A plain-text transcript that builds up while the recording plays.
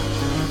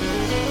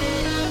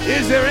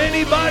Is there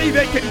anybody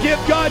that can give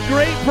God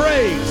great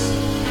praise?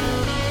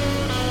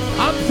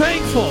 I'm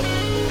thankful.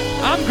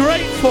 I'm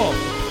grateful.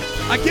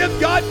 I give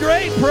God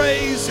great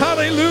praise.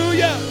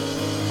 Hallelujah.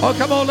 Oh,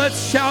 come on,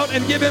 let's shout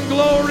and give him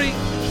glory.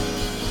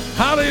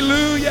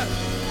 Hallelujah.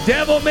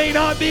 Devil may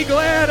not be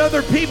glad,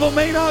 other people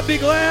may not be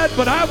glad,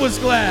 but I was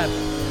glad.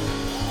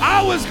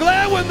 I was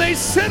glad when they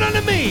said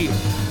unto me,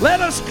 let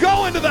us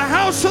go into the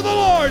house of the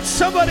Lord.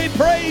 Somebody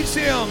praise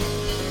him.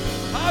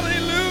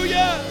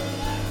 Hallelujah.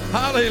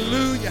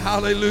 Hallelujah.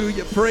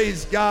 Hallelujah.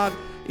 Praise God.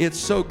 It's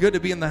so good to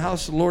be in the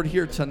house of the Lord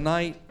here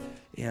tonight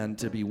and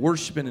to be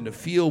worshiping and to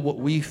feel what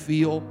we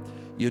feel.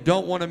 You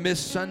don't want to miss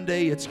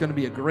Sunday. It's going to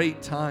be a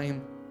great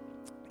time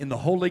in the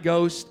Holy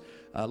Ghost.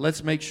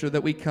 Let's make sure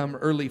that we come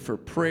early for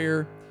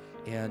prayer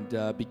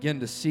and begin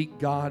to seek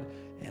God.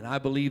 And I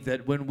believe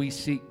that when we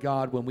seek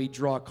God, when we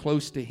draw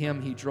close to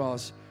him, he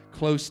draws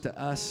close to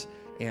us.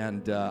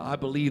 And I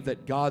believe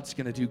that God's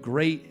going to do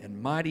great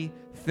and mighty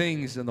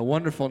things in the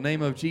wonderful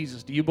name of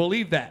Jesus. Do you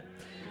believe that?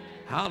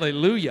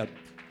 Hallelujah.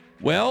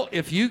 Well,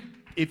 if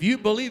you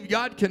believe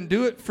God can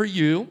do it for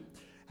you,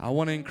 I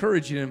want to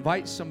encourage you to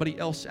invite somebody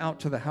else out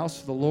to the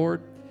house of the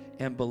Lord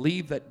and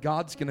believe that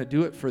God's going to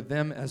do it for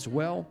them as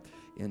well.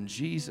 In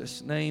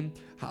Jesus' name,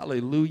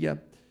 hallelujah.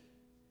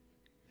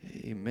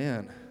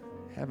 Amen.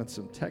 Having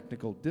some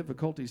technical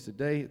difficulties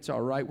today. It's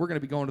all right. We're going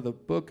to be going to the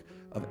book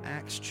of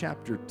Acts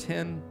chapter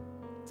 10.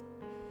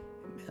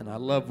 And I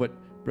love what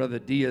Brother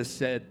Diaz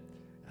said.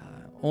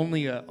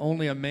 Only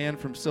a man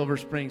from Silver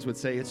Springs would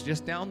say, it's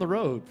just down the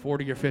road,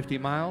 40 or 50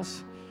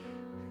 miles.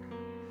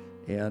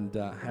 And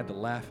I had to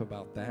laugh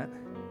about that.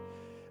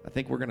 I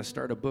think we're going to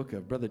start a book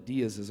of Brother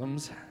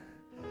Diazisms.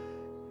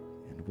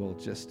 And we'll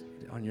just,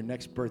 on your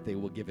next birthday,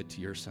 we'll give it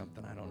to you or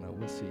something. I don't know.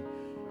 We'll see.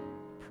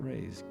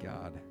 Praise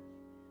God.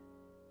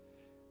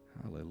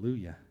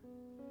 Hallelujah.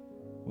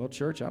 Well,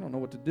 church, I don't know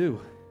what to do.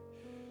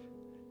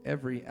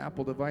 Every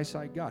Apple device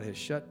I got has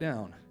shut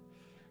down.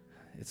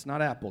 It's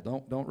not Apple.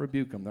 Don't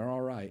rebuke them. They're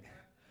all right.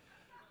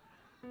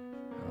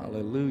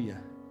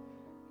 Hallelujah.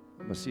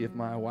 I'm going to see if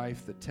my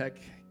wife, the tech,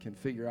 can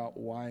figure out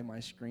why my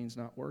screen's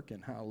not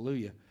working.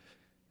 Hallelujah.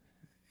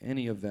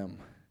 Any of them.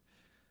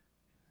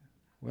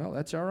 Well,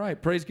 that's all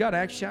right. Praise God.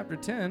 Acts chapter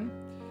 10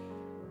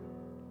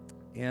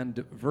 and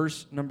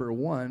verse number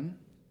 1.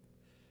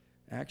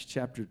 Acts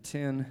chapter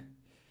 10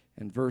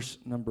 and verse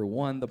number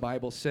 1. The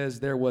Bible says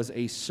there was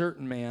a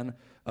certain man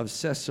of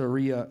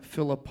Caesarea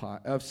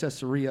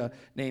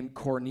named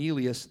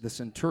Cornelius, the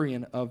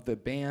centurion of the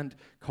band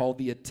called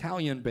the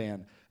Italian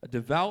band, a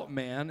devout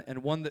man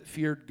and one that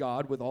feared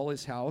God with all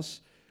his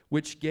house,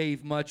 which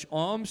gave much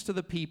alms to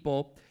the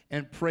people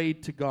and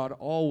prayed to God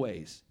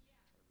always.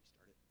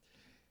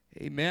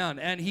 Amen.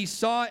 And he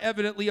saw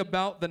evidently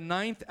about the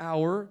 9th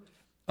hour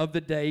of the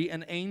day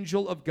an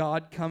angel of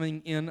God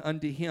coming in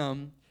unto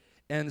him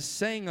and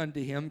saying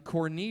unto him,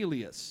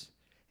 Cornelius.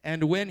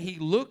 And when he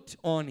looked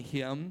on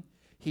him,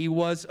 he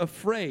was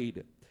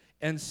afraid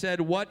and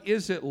said, What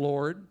is it,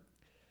 Lord?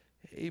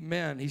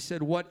 Amen. He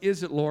said, What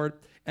is it, Lord?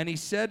 And he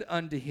said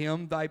unto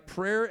him, Thy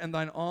prayer and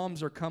thine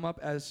alms are come up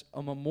as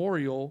a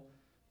memorial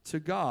to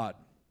God.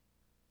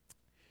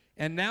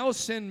 And now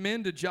send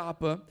men to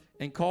Joppa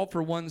and call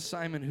for one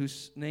Simon,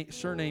 whose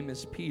surname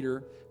is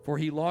Peter, for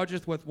he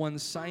lodgeth with one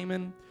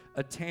Simon,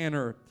 a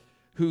tanner,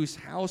 whose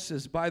house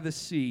is by the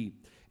sea,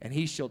 and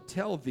he shall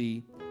tell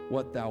thee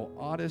what thou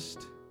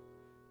oughtest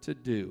to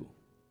do.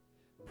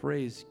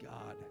 Praise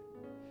God.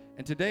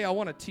 And today I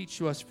want to teach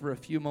you us for a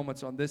few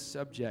moments on this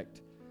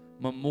subject,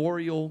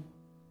 memorial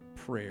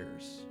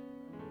prayers.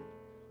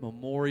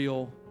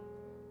 Memorial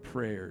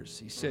prayers.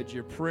 He said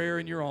your prayer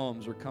and your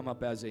alms are come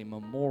up as a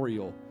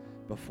memorial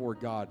before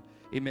God.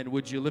 Amen.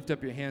 Would you lift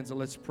up your hands and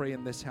let's pray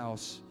in this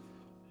house.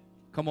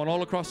 Come on,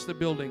 all across the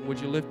building, would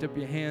you lift up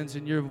your hands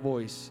and your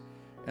voice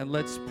and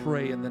let's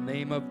pray in the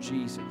name of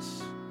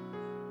Jesus.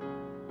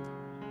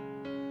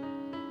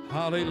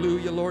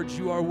 Hallelujah, Lord,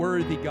 you are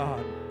worthy,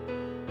 God.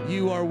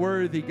 You are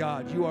worthy,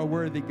 God. You are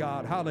worthy,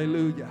 God.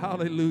 Hallelujah,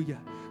 hallelujah.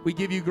 We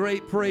give you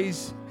great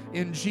praise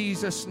in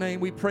Jesus'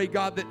 name. We pray,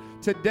 God, that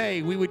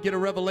today we would get a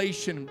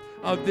revelation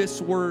of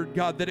this word,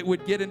 God, that it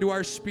would get into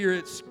our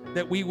spirits,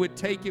 that we would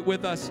take it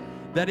with us,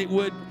 that it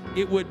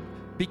would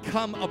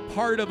become a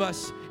part of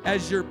us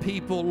as your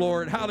people,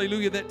 Lord.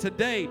 Hallelujah, that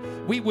today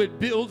we would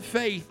build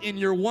faith in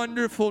your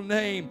wonderful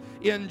name,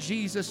 in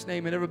Jesus'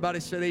 name. And everybody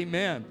said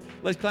amen.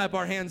 Let's clap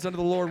our hands unto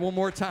the Lord one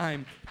more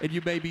time, and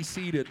you may be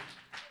seated.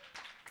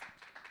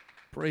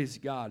 Praise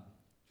God.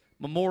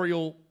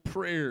 Memorial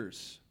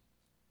prayers.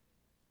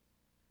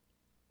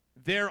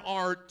 There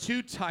are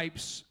two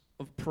types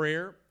of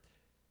prayer,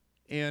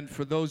 and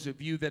for those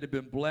of you that have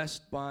been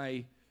blessed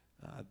by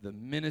the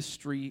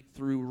ministry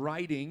through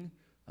writing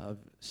of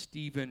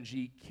Stephen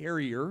G.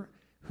 Carrier,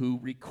 who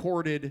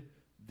recorded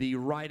the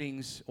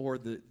writings, or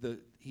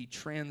he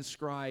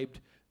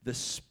transcribed the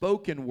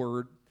spoken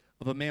word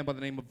of a man by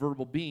the name of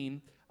Verbal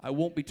Bean. I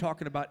won't be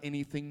talking about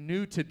anything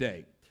new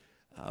today,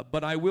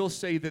 but I will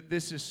say that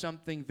this is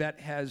something that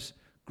has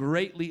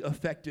greatly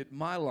affected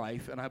my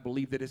life, and I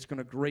believe that it's going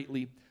to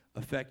greatly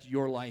affect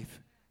your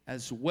life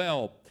as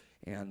well.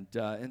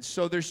 And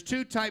so there's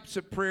two types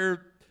of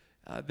prayer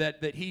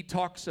that he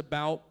talks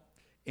about,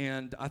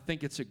 and I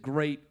think it's a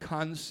great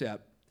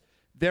concept.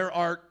 There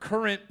are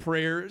current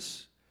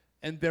prayers,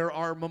 and there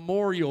are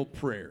memorial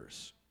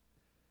prayers.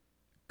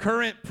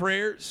 Current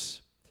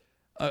prayers,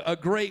 a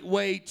great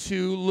way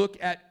to look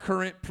at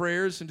current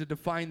prayers and to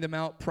define them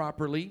out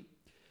properly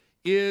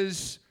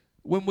is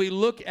when we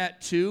look at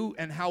two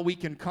and how we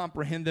can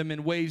comprehend them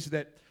in ways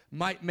that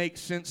might make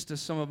sense to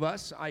some of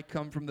us. I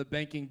come from the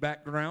banking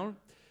background,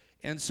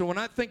 and so when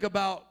I think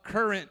about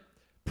current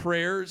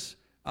prayers,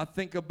 I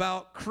think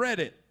about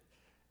credit,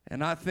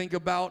 and I think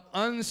about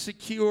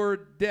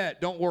unsecured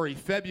debt. Don't worry,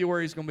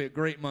 February is going to be a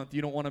great month.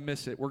 You don't want to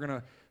miss it. We're going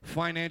to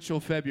financial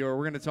February.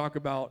 We're going to talk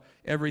about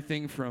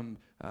everything from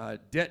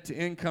debt to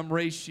income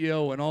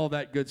ratio and all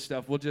that good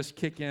stuff. We'll just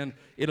kick in.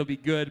 It'll be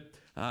good.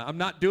 I'm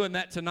not doing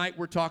that tonight.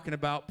 We're talking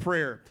about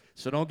prayer.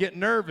 So don't get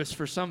nervous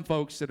for some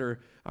folks that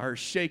are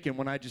shaken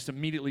when I just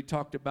immediately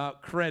talked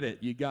about credit.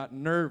 You got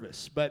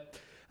nervous. But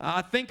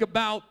think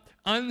about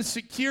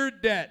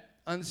unsecured debt.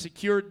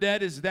 Unsecured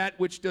debt is that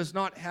which does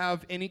not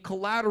have any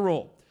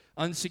collateral.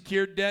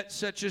 Unsecured debt,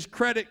 such as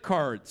credit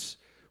cards,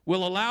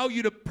 will allow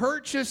you to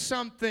purchase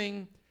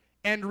something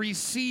and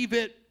receive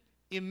it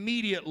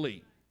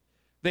immediately.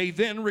 They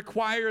then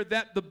require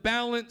that the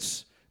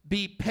balance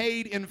be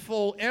paid in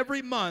full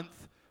every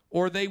month,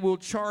 or they will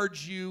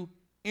charge you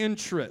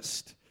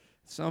interest.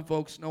 Some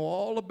folks know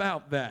all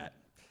about that.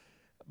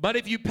 But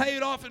if you pay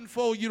it off in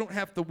full, you don't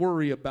have to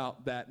worry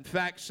about that. In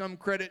fact, some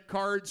credit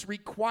cards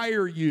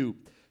require you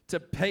to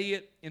pay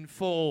it in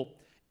full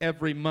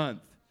every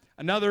month.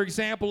 Another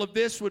example of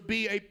this would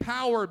be a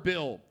power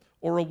bill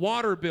or a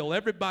water bill.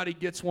 Everybody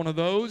gets one of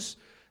those.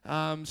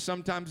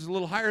 Sometimes it's a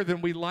little higher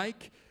than we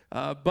like,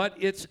 but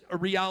it's a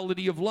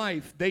reality of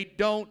life. They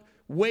don't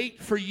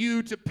wait for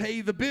you to pay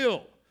the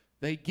bill.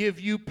 They give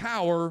you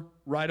power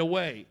right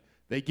away.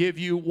 They give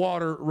you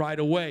water right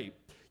away.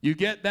 You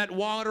get that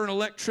water and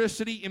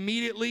electricity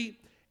immediately,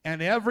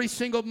 and every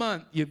single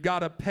month you've got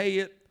to pay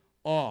it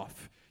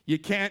off. You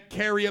can't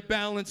carry a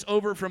balance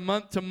over from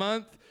month to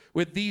month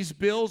with these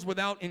bills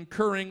without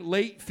incurring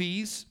late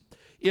fees.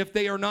 If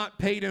they are not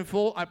paid in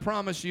full, I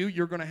promise you,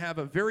 you're going to have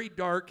a very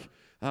dark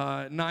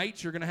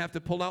night. You're going to have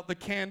to pull out the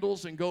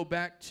candles and go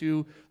back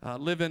to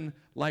living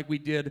like we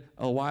did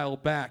a while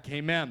back.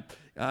 Amen.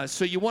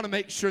 So you want to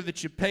make sure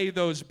that you pay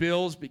those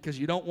bills because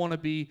you don't want to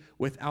be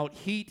without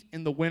heat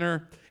in the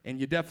winter, and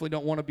you definitely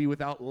don't want to be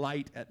without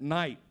light at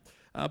night.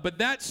 But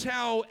that's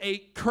how a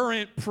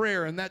current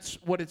prayer, and that's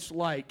what it's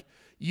like.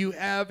 You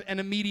have an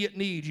immediate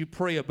need. You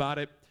pray about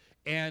it,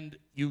 and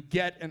you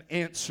get an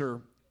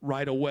answer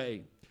right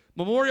away.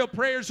 Memorial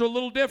prayers are a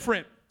little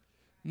different.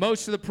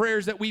 Most of the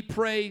prayers that we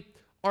pray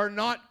are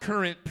not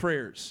current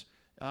prayers.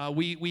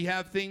 We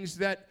have things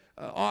that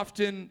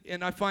often,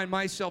 and I find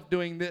myself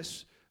doing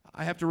this,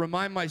 I have to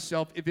remind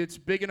myself, if it's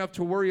big enough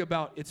to worry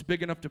about, it's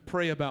big enough to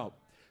pray about.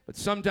 But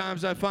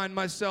sometimes I find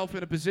myself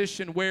in a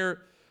position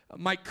where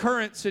my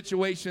current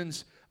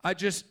situations, I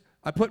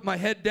put my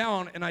head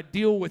down and I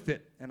deal with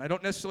it, and I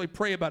don't necessarily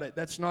pray about it.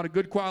 That's not a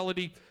good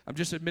quality. I'm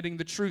just admitting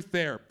the truth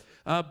there.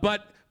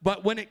 But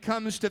when it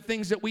comes to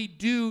things that we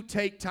do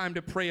take time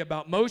to pray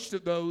about, most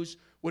of those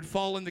would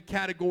fall in the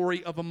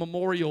category of a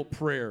memorial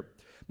prayer.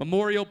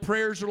 Memorial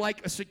prayers are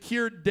like a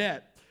secured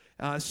debt,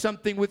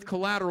 something with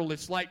collateral.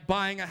 It's like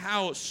buying a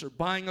house or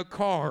buying a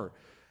car.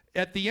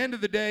 At the end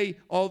of the day,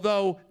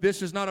 although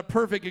this is not a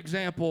perfect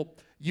example,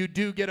 you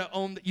do get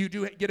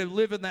to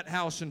live in that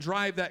house and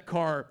drive that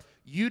car.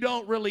 You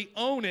don't really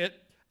own it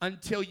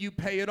until you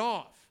pay it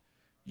off.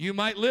 You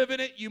might live in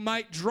it, you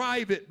might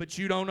drive it, but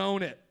you don't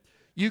own it.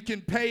 You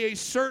can pay a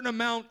certain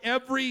amount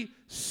every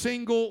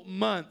single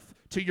month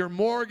to your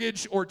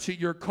mortgage or to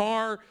your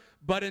car,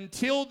 but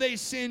until they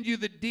send you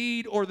the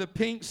deed or the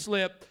pink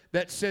slip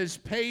that says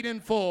paid in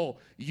full,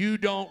 you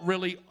don't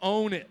really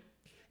own it.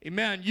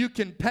 Amen. You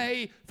can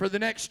pay for the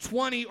next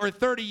 20 or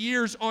 30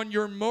 years on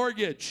your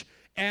mortgage,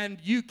 and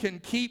you can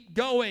keep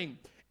going.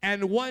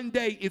 And one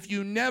day, if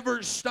you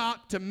never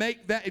stop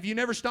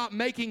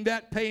making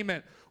that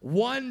payment,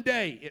 one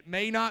day, it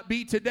may not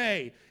be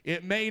today,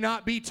 it may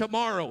not be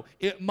tomorrow,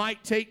 it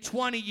might take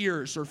 20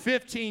 years or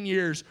 15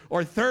 years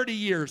or 30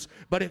 years,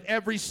 but if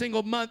every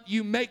single month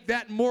you make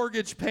that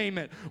mortgage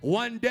payment,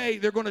 one day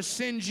they're going to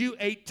send you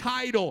a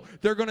title,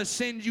 they're going to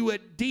send you a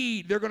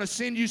deed, they're going to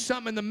send you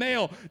something in the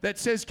mail that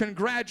says,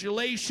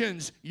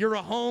 congratulations, you're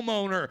a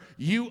homeowner,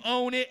 you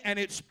own it, and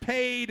it's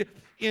paid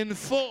in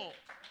full.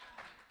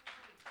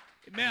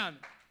 Amen.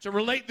 To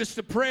relate this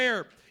to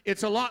prayer,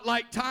 it's a lot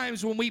like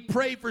times when we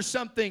pray for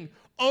something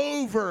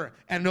over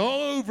and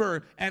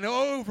over and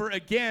over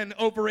again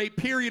over a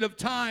period of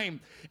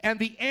time, and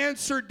the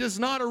answer does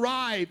not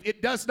arrive.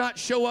 It does not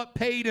show up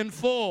paid in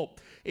full.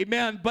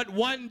 Amen. But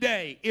one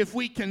day, if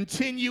we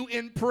continue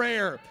in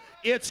prayer,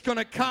 it's going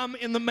to come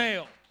in the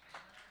mail.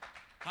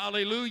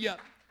 Hallelujah.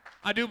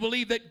 I do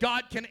believe that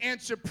God can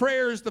answer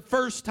prayers the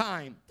first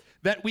time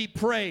that we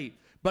pray.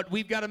 But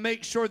we've got to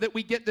make sure that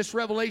we get this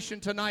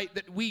revelation tonight,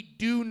 that we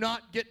do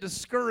not get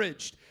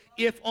discouraged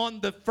if on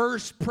the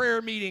first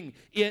prayer meeting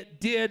it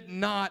did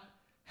not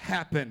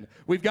happen.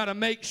 We've got to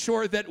make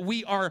sure that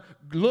we are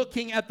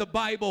looking at the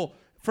Bible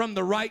from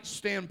the right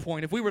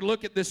standpoint. If we were to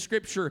look at this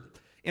scripture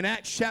in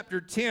Acts chapter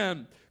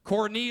 10,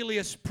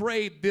 Cornelius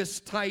prayed this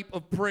type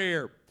of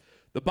prayer.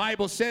 The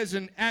Bible says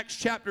in Acts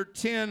chapter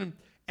 10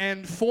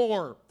 and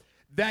 4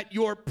 that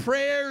your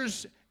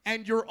prayers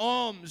and your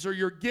alms or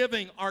your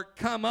giving are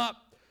come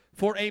up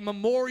for a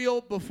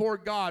memorial before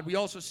God. We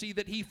also see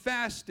that he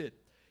fasted,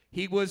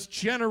 he was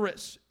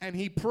generous, and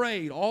he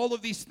prayed. All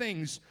of these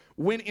things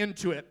went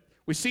into it.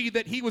 We see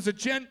that he was a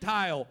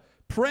Gentile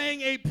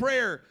praying a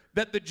prayer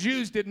that the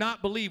Jews did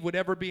not believe would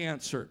ever be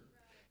answered.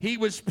 He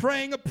was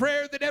praying a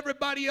prayer that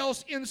everybody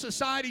else in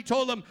society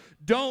told him,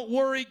 don't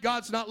worry,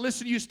 God's not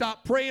listening to you,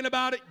 stop praying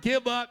about it,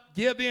 give up,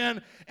 give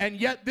in. And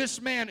yet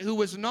this man who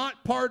was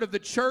not part of the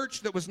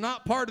church, that was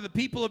not part of the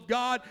people of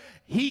God,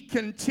 he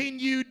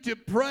continued to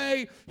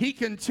pray, he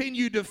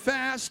continued to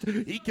fast,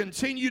 he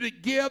continued to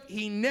give,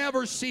 he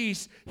never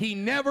ceased, he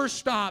never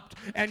stopped.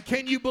 And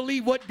can you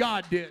believe what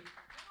God did?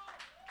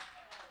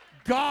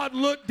 God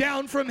looked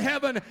down from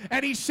heaven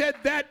and he said,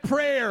 that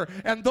prayer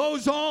and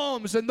those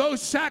alms and those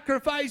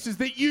sacrifices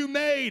that you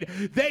made,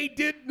 they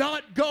did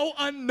not go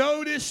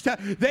unnoticed.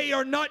 They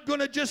are not going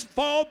to just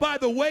fall by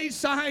the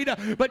wayside.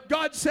 But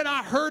God said,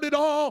 I heard it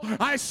all,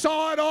 I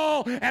saw it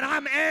all, and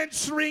I'm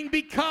answering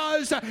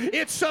because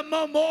it's a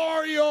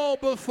memorial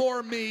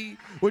before me.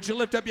 Would you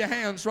lift up your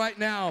hands right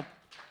now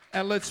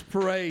and let's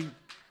pray.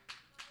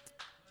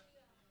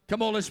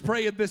 Come on, let's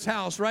pray in this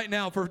house right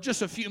now for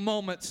just a few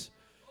moments.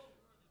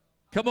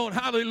 Come on,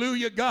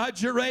 hallelujah. God,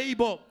 you're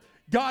able.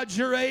 God,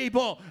 you're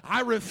able.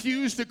 I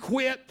refuse to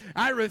quit.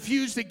 I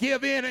refuse to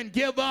give in and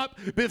give up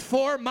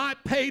before my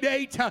pay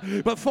date,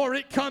 before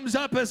it comes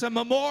up as a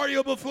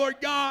memorial before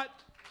God.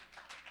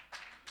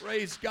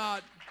 Praise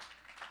God.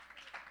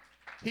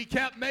 He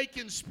kept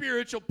making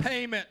spiritual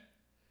payment,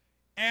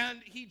 and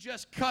he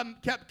just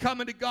kept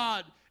coming to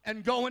God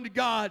and going to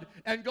God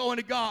and going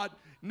to God.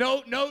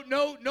 No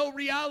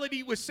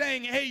reality was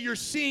saying, hey, you're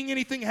seeing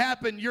anything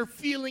happen, you're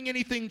feeling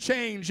anything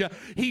change.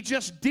 He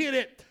just did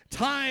it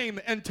time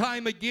and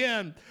time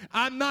again.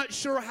 I'm not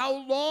sure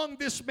how long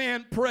this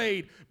man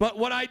prayed, but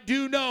what I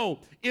do know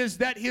is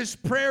that his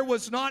prayer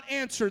was not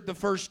answered the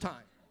first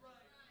time.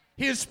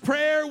 His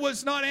prayer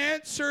was not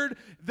answered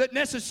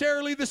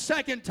necessarily the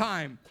second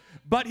time.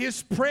 But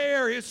his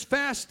prayer, his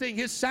fasting,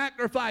 his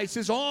sacrifice,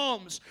 his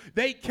alms,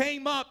 they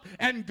came up,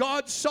 and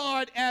God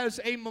saw it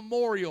as a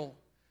memorial.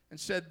 And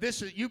said,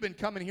 you've been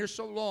coming here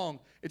so long,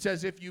 it's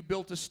as if you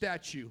built a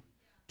statue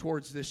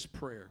towards this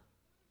prayer.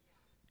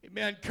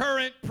 Amen.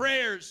 Current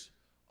prayers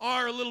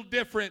are a little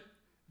different.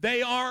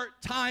 They are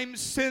time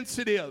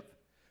sensitive.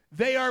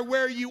 They are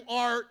where you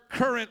are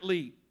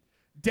currently.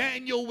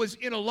 Daniel was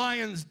in a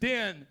lion's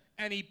den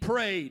and he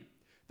prayed.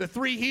 The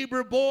 3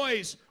 Hebrew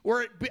boys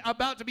were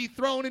about to be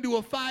thrown into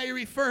a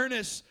fiery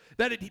furnace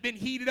that had been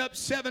heated up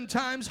 7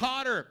 times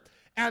hotter,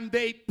 and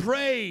they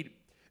prayed.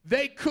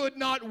 They could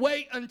not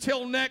wait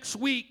until next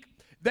week.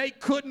 They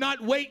could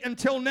not wait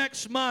until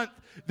next month.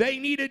 They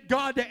needed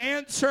God to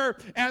answer,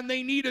 and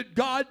they needed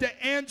God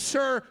to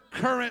answer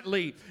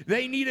currently.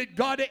 They needed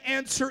God to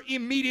answer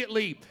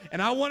immediately.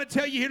 And I want to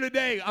tell you here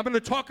today, I'm going to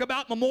talk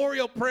about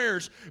memorial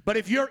prayers, but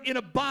if you're in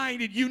a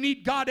bind and you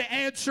need God to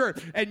answer,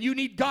 and you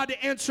need God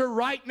to answer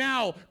right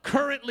now,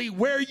 currently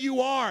where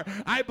you are,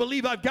 I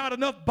believe I've got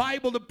enough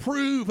Bible to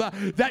prove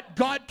that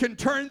God can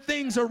turn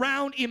things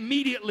around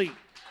immediately.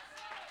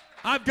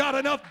 I've got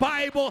enough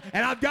Bible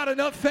and I've got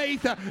enough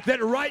faith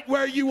that right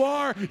where you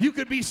are, you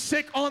could be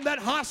sick on that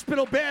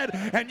hospital bed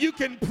and you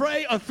can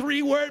pray a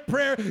 3-word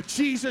prayer,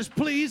 Jesus,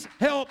 please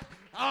help.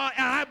 And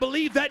I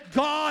believe that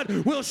God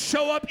will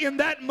show up in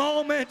that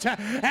moment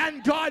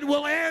and God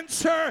will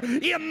answer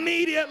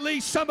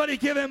immediately. Somebody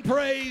give him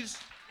praise.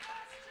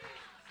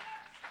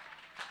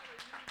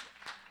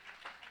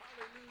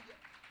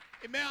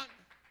 Amen.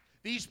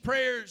 These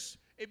prayers,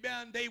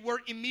 amen, they were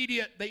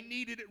immediate. They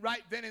needed it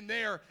right then and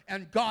there,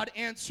 and God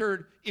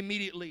answered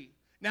immediately.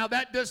 Now,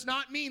 that does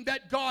not mean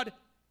that God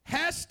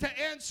has to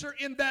answer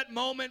in that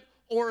moment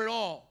or at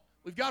all.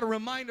 We've got to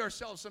remind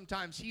ourselves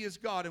sometimes he is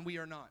God and we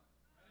are not.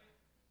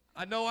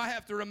 I know I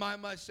have to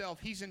remind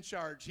myself he's in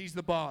charge. He's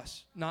the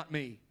boss, not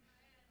me.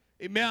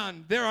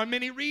 Amen. There are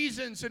many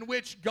reasons in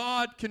which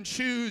God can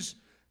choose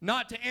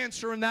not to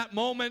answer in that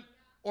moment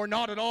or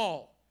not at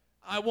all.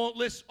 I won't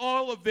list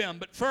all of them,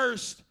 but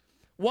first,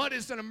 what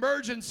is an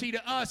emergency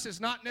to us is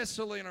not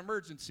necessarily an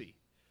emergency.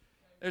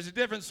 There's a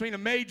difference between a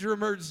major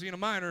emergency and a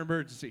minor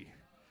emergency.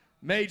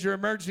 Major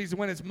emergency is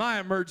when it's my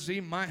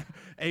emergency.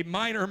 A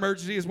minor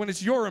emergency is when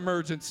it's your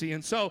emergency.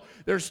 And so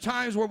there's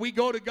times where we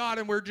go to God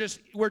and we're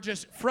just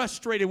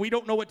frustrated. We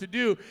don't know what to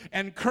do.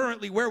 And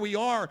currently where we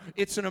are,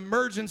 it's an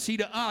emergency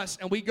to us.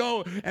 And we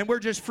go and we're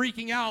just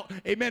freaking out.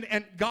 Amen.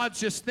 And God's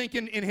just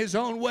thinking in his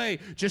own way,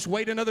 just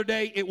wait another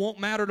day. It won't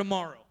matter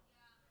tomorrow.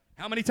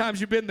 How many times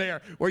you been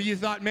there where you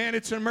thought, man,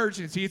 it's an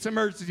emergency, it's an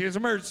emergency, it's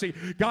an emergency.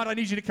 God, I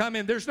need you to come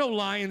in. There's no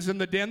lions in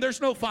the den. There's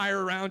no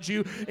fire around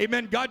you.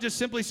 Amen. God just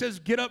simply says,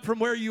 get up from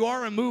where you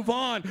are and move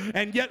on.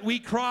 And yet we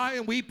cry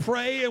and we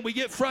pray and we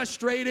get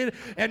frustrated.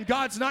 And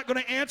God's not going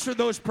to answer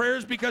those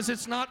prayers because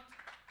it's not.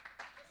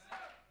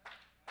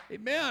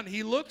 Amen.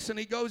 He looks and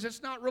he goes,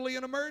 it's not really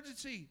an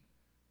emergency.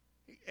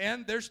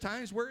 And there's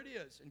times where it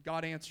is, and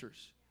God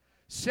answers.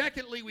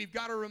 Secondly, we've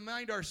got to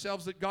remind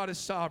ourselves that God is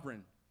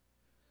sovereign.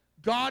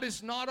 God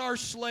is not our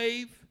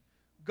slave.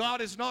 God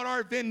is not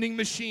our vending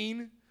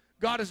machine.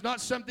 God is not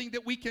something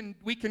that we can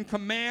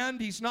command.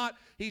 He's not.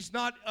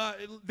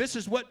 This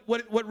is what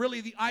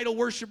really the idol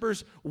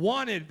worshipers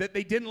wanted, that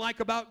they didn't like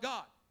about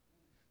God.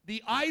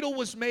 The idol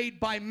was made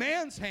by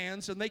man's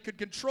hands, and they could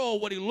control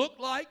what he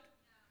looked like.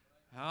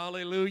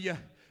 Hallelujah.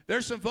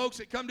 There's some folks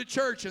that come to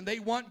church and they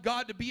want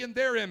God to be in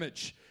their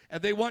image.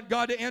 And they want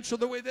God to answer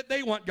the way that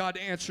they want God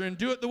to answer and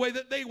do it the way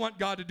that they want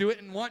God to do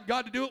it and want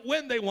God to do it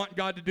when they want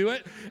God to do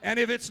it. And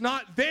if it's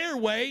not their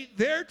way,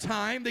 their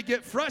time, they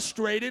get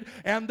frustrated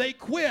and they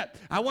quit.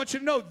 I want you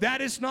to know that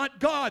is not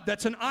God.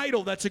 That's an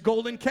idol. That's a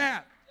golden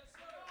calf.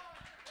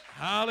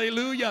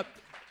 Hallelujah.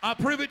 I'll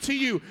prove it to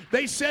you.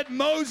 They said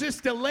Moses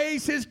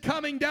delays his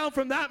coming down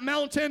from that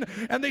mountain,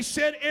 and they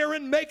said,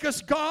 Aaron, make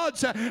us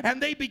gods.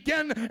 And they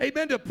began,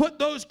 amen, to put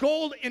those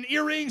gold and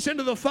earrings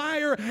into the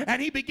fire,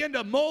 and he began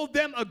to mold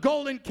them a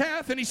golden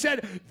calf, and he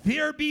said,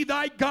 there be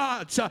thy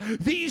gods.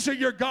 These are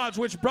your gods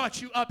which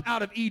brought you up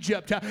out of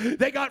Egypt.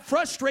 They got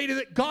frustrated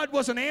that God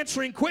wasn't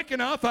answering quick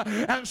enough,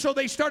 and so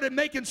they started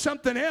making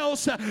something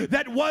else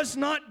that was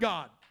not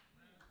God.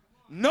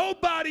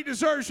 Nobody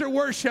deserves your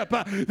worship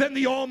than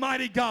the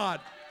Almighty God.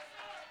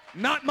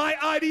 Not my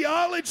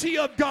ideology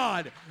of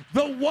God,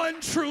 the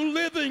one true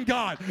living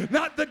God.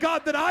 Not the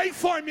God that I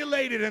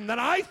formulated and that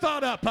I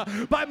thought up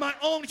by my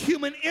own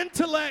human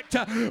intellect.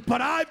 But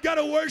I've got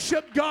to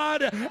worship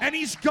God, and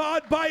He's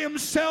God by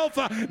Himself,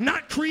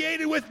 not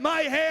created with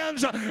my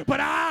hands, but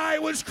I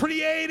was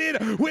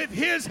created with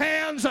His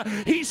hands.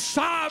 He's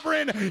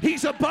sovereign.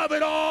 He's above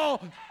it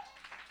all.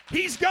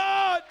 He's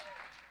God.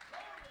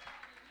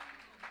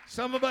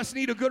 Some of us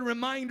need a good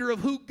reminder of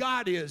who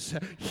God is.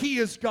 He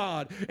is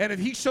God. And if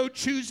He so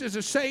chooses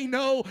to say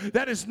no,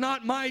 that is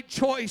not my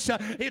choice.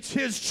 It's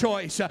His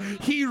choice.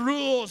 He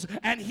rules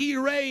and He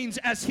reigns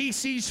as He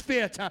sees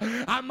fit.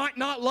 I might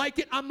not like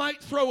it. I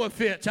might throw a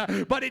fit.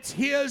 But it's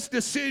His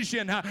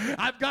decision.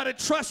 I've got to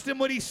trust Him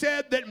when He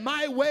said that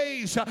my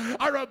ways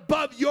are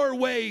above your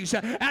ways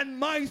and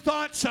my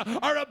thoughts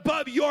are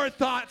above your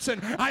thoughts.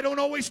 And I don't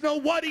always know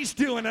what He's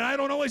doing, and I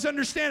don't always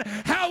understand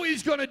how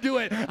He's going to do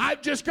it.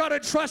 I've just got to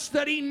trust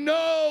that He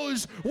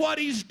knows what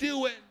He's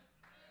doing.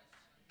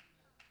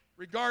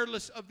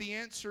 Regardless of the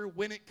answer,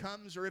 when it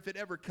comes or if it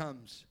ever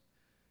comes,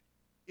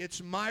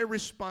 it's my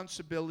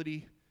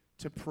responsibility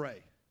to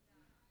pray.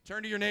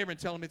 Turn to your neighbor and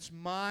tell him, it's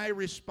my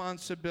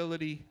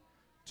responsibility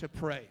to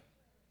pray.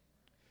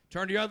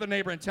 Turn to your other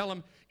neighbor and tell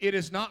him, it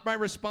is not my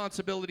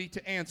responsibility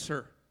to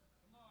answer.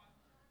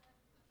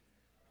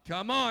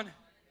 Come on.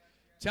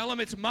 Tell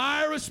him it's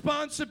my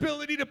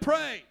responsibility to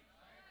pray.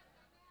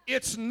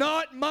 It's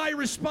not my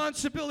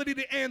responsibility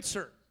to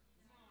answer.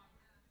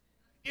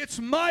 It's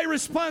my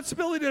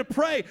responsibility to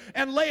pray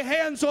and lay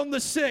hands on the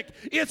sick.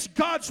 It's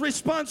God's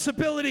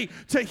responsibility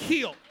to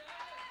heal.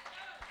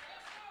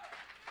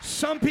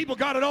 Some people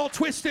got it all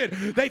twisted.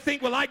 They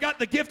think, well, I got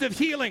the gift of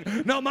healing.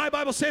 No, my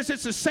Bible says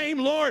it's the same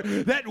Lord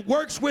that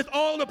works with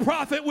all to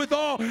profit with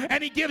all,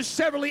 and He gives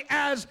severally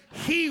as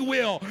He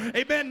will.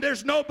 Amen.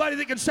 There's nobody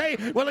that can say,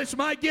 well, it's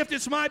my gift,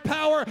 it's my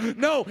power.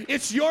 No,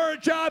 it's your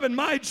job and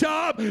my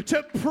job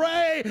to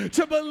pray,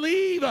 to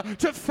believe,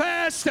 to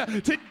fast,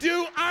 to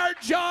do our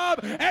job,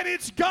 and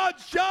it's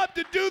God's job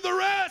to do the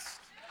rest.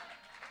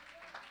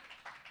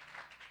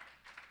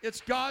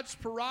 It's God's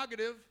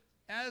prerogative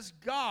as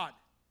God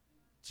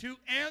to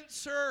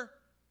answer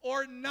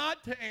or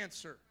not to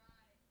answer.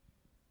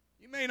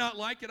 You may not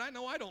like it. I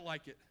know I don't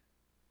like it.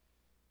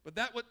 But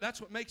that's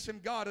what makes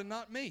Him God and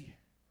not me.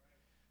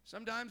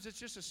 Sometimes it's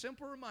just a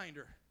simple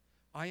reminder.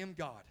 I am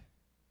God.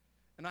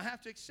 And I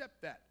have to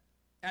accept that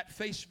at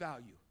face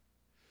value.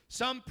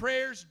 Some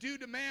prayers do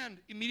demand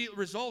immediate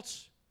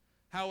results,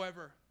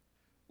 however.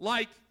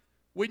 Like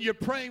when you're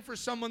praying for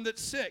someone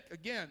that's sick.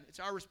 Again, it's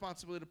our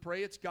responsibility to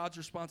pray. It's God's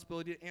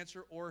responsibility to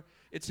answer, or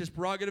it's His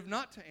prerogative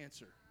not to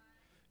answer.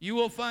 You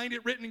will find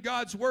it written in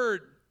God's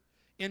Word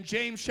in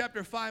James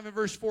chapter 5 and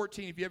verse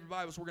 14. If you have your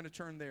Bibles, we're going to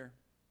turn there.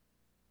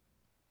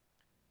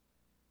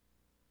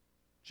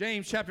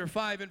 James chapter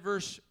 5 and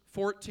verse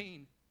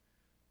 14.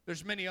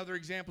 There's many other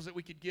examples that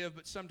we could give,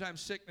 but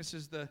sometimes sickness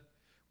is the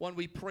one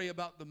we pray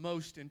about the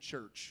most in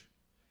church.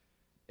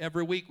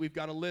 Every week we've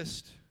got a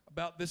list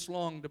about this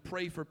long to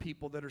pray for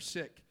people that are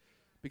sick,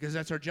 because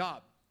that's our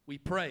job. We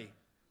pray,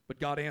 but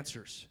God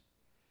answers.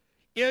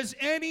 Is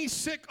any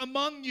sick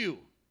among you?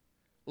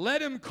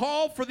 Let him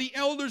call for the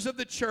elders of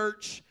the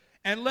church,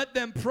 and let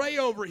them pray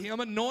over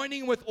him,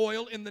 anointing with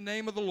oil in the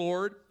name of the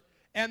Lord.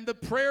 And the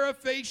prayer of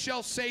faith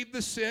shall save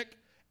the sick,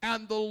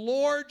 and the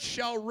Lord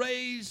shall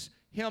raise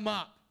him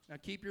up. Now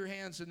keep your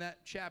hands in that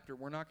chapter.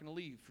 We're not going to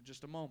leave for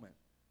just a moment.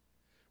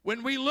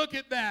 When we look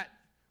at that,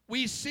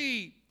 we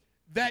see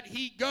that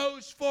he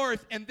goes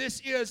forth, and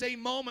this is a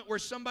moment where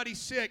somebody's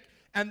sick,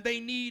 and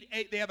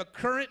they have a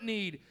current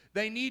need.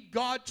 They need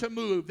God to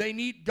move. They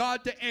need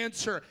God to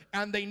answer,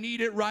 and they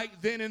need it right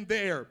then and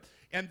there.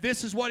 And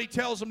this is what he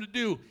tells them to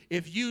do.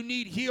 If you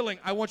need healing,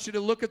 I want you to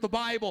look at the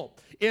Bible.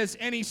 Is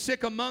any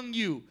sick among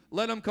you?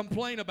 Let him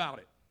complain about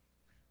it.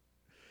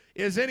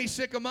 Is any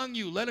sick among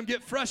you? Let him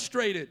get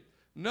frustrated.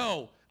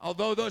 No,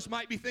 although those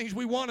might be things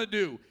we want to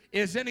do.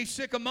 Is any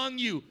sick among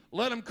you?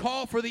 Let him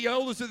call for the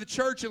elders of the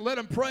church and let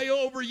him pray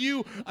over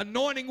you,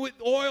 anointing with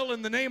oil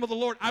in the name of the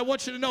Lord. I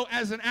want you to know,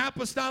 as an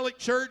apostolic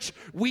church,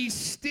 we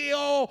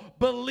still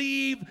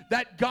believe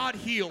that God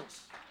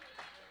heals.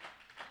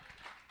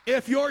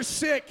 If you're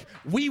sick,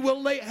 we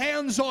will lay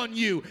hands on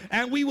you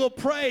and we will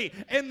pray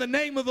in the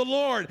name of the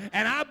Lord.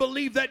 And I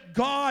believe that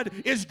God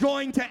is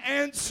going to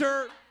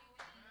answer.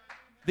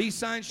 These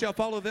signs shall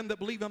follow them that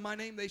believe in my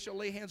name. They shall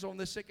lay hands on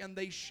the sick and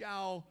they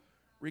shall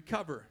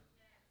recover.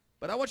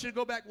 But I want you to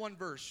go back one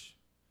verse.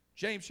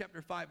 James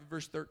chapter 5 and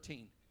verse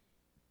 13.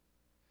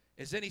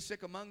 Is any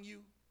sick among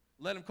you?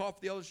 Let him call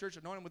for the elders of the church,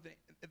 anoint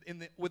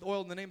him with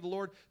oil in the name of the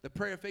Lord. The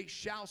prayer of faith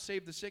shall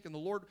save the sick, and the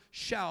Lord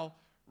shall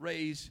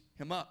raise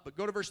him up. But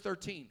go to verse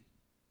 13.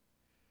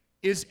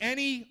 Is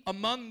any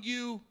among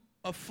you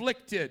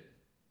afflicted?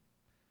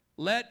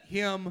 Let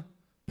him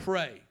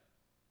pray.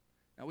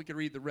 Now we can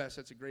read the rest.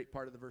 That's a great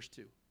part of the verse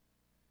 2.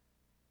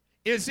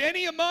 Is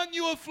any among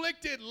you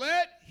afflicted?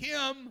 Let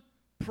him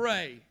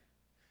pray.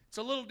 It's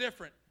a little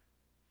different.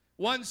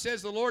 One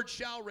says the Lord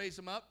shall raise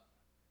him up.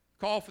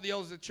 Call for the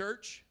elders of the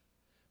church.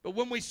 But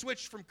when we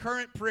switch from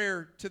current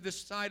prayer to this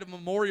side of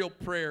memorial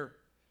prayer,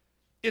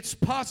 it's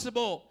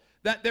possible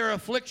that their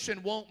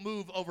affliction won't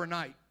move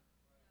overnight.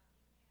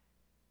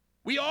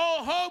 We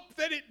all hope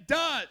that it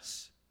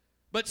does.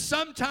 But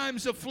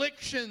sometimes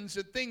afflictions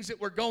and things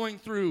that we're going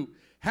through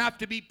have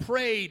to be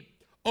prayed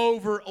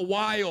over a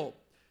while.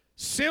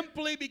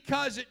 Simply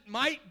because it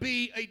might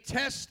be a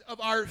test of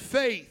our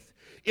faith.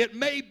 It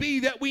may be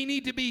that we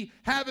need to be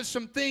having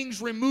some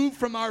things removed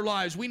from our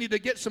lives. We need to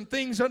get some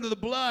things under the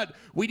blood.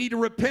 We need to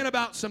repent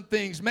about some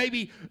things.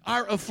 Maybe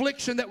our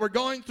affliction that we're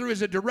going through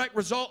is a direct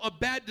result of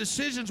bad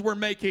decisions we're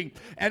making.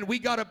 And we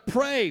got to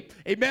pray.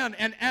 Amen.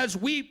 And as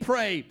we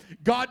pray,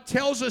 God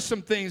tells us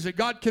some things. And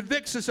God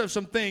convicts us of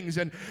some things.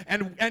 And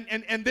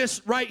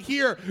this right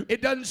here,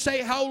 it doesn't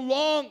say how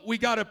long we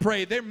got to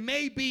pray. There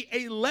may be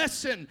a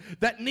lesson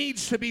that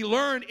needs to be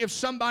learned if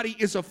somebody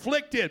is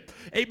afflicted.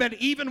 Amen.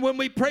 Even when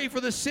we pray for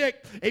the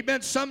sick,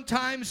 amen,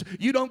 sometimes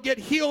you don't get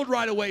healed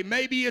right away.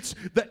 Maybe it's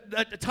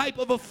the type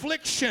of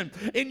affliction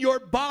in your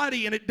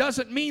body, and it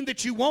doesn't mean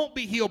that you won't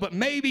be healed, but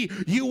maybe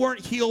you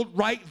weren't healed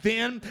right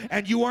then,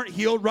 and you weren't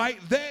healed right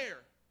there.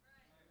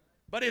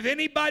 But if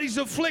anybody's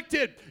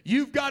afflicted,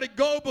 you've got to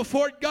go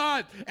before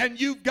God and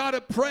you've got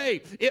to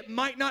pray. It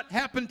might not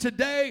happen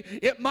today.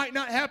 It might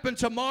not happen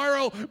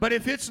tomorrow. But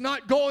if it's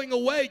not going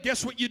away,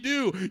 guess what you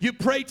do? You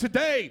pray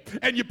today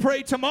and you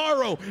pray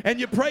tomorrow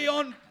and you pray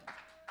on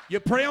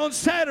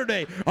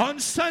Saturday, on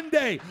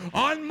Sunday,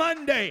 on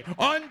Monday,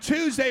 on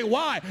Tuesday.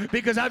 Why?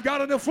 Because I've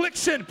got an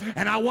affliction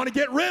and I want to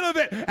get rid of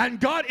it. And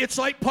God, it's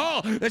like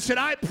Paul that said,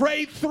 I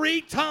prayed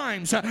 3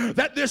 times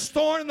that this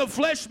thorn in the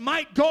flesh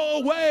might go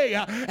away.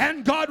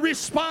 And God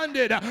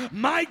responded,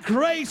 my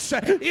grace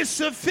is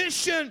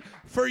sufficient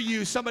for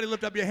you. Somebody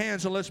lift up your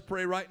hands and let's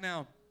pray right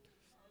now.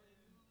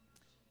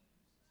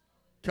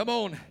 Come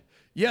on.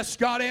 Yes,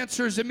 God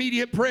answers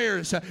immediate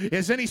prayers.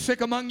 Is any sick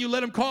among you?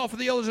 Let him call for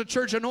the elders of the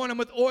church, anoint him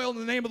with oil in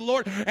the name of the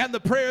Lord, and the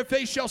prayer of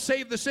faith shall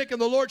save the sick,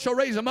 and the Lord shall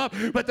raise him up.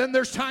 But then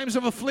there's times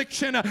of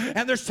affliction,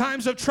 and there's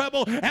times of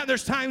trouble, and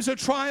there's times of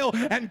trial,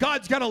 and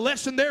God's got a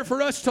lesson there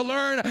for us to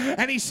learn.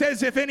 And he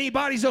says, if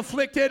anybody's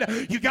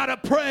afflicted, you got to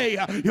pray.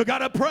 You got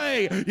to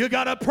pray. You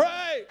got to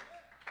pray.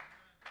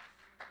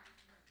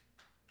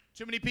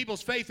 Too many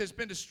people's faith has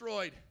been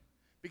destroyed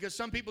because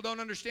some people don't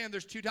understand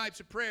there's 2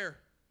 types of prayer.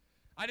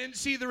 I didn't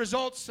see the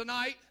results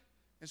tonight,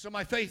 and so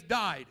my faith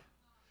died.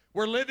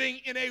 We're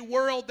living in a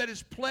world that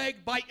is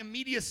plagued by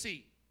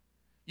immediacy.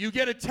 You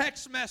get a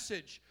text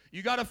message.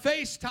 You got a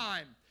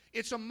FaceTime.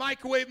 It's a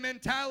microwave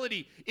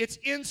mentality. It's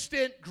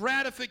instant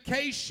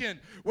gratification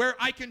where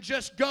I can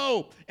just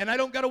go and I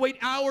don't got to wait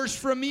hours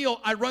for a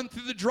meal. I run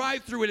through the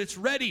drive-thru and it's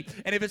ready.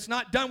 And if it's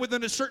not done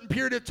within a certain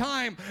period of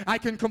time, I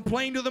can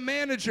complain to the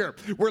manager.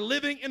 We're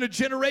living in a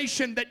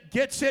generation that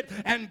gets it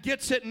and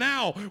gets it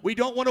now. We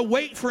don't want to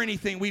wait for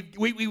anything.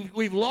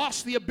 We've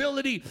lost the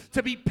ability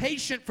to be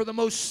patient for the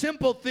most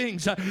simple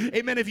things.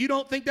 Amen. If you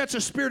don't think that's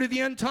a spirit of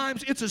the end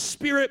times, it's a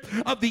spirit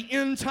of the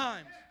end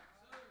times.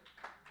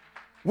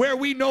 Where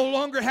we no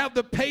longer have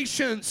the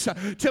patience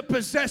to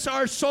possess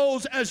our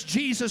souls, as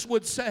Jesus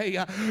would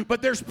say.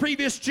 But there's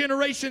previous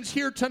generations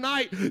here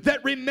tonight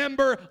that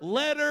remember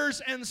letters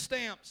and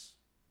stamps.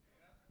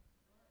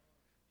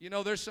 You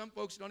know, there's some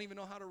folks who don't even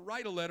know how to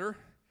write a letter,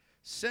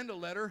 send a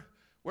letter.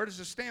 Where does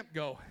the stamp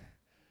go?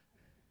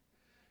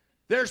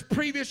 There's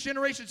previous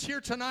generations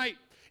here tonight.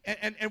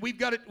 And we've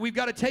got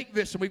to take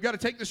this, and we've got to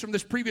take this from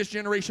this previous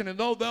generation. And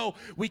though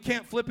we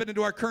can't flip it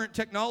into our current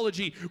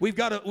technology,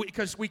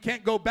 because we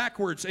can't go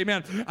backwards.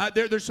 Amen.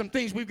 There's some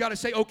things we've got to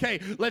say.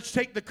 Okay, let's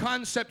take the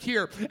concept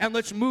here and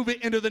let's move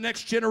it into the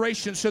next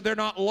generation, so they're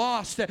not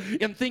lost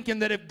in thinking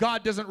that if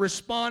God doesn't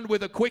respond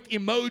with a quick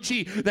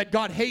emoji, that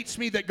God hates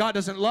me, that God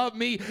doesn't love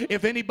me.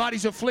 If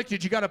anybody's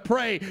afflicted, you got to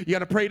pray. You got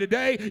to pray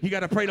today. You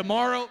got to pray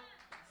tomorrow.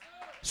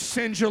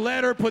 Send your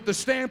letter, put the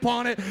stamp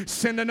on it.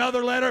 Send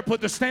another letter, put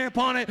the stamp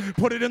on it.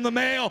 Put it in the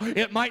mail.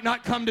 It might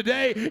not come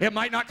today. It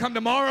might not come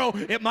tomorrow.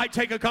 It might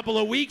take a couple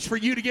of weeks for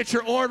you to get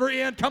your order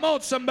in. Come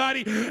on,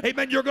 somebody.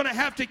 Amen. You're going to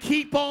have to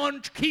keep on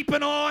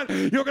keeping on.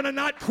 You're going to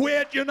not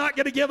quit. You're not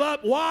going to give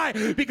up. Why?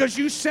 Because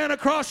you sent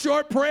across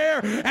your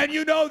prayer, and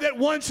you know that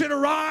once it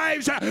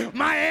arrives,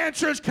 my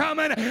answer is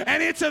coming,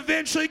 and it's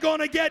eventually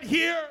going to get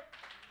here.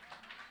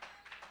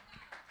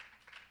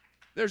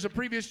 There's a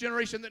previous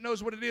generation that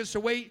knows what it is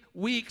to wait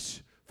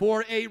weeks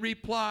for a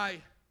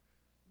reply.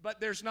 But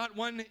there's not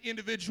one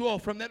individual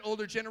from that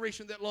older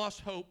generation that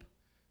lost hope.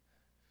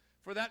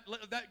 For that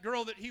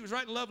girl that he was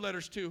writing love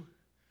letters to,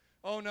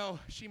 oh no,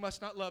 she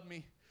must not love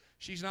me.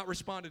 She's not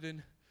responded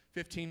in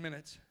 15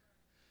 minutes.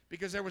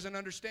 Because there was an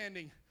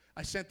understanding.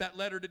 I sent that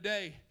letter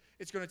today.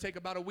 It's going to take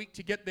about a week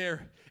to get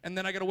there, and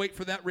then I got to wait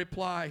for that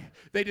reply.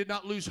 They did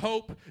not lose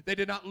hope. They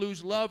did not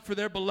lose love for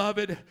their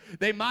beloved.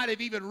 They might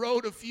have even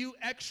wrote a few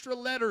extra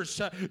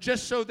letters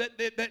just so that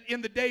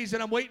in the days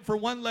that I'm waiting for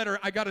one letter,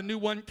 I got a new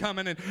one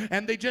coming,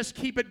 and they just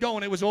keep it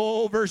going. It was an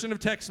old version of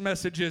text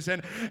messages,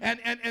 and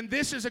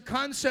this is a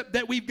concept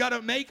that we've got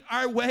to make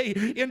our way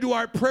into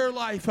our prayer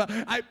life.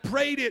 I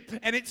prayed it,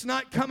 and it's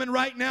not coming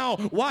right now.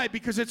 Why?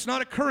 Because it's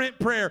not a current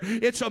prayer.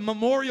 It's a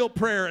memorial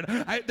prayer.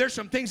 And there's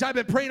some things I've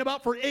been praying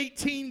about for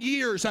 18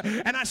 years,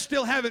 and I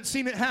still haven't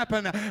seen it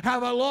happen.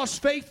 Have I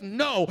lost faith?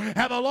 No.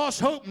 Have I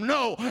lost hope?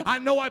 No. I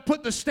know I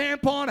put the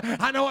stamp on.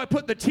 I know I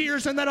put the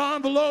tears in that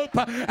envelope.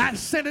 I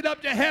sent it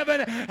up to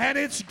heaven, and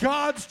it's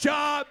God's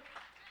job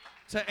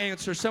to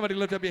answer. Somebody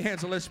lift up your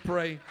hands and let's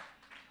pray.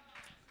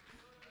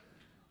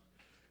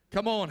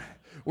 Come on.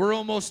 We're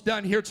almost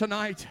done here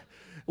tonight.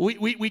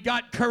 We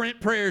got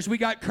current prayers. We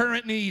got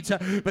current needs.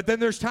 But then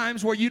there's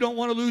times where you don't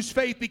want to lose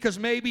faith because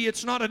maybe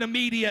it's not an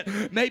immediate.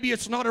 Maybe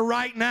it's not a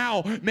right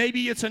now.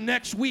 Maybe it's a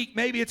next week.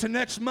 Maybe it's a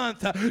next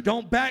month.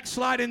 Don't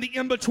backslide in the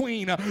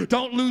in-between.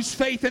 Don't lose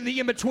faith in the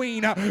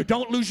in-between.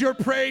 Don't lose your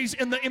praise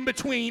in the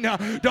in-between.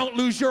 Don't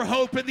lose your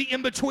hope in the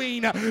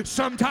in-between.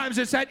 Sometimes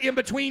it's that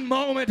in-between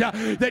moment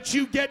that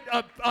you get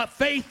a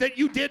faith that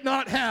you did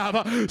not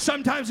have.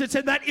 Sometimes it's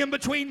in that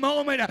in-between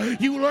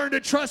moment you learn to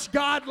trust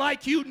God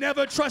like you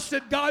never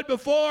trusted God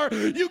before.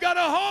 You got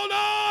to hold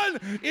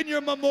on in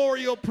your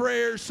memorial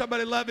prayers.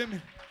 Somebody love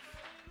him.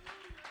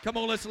 Come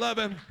on, let's love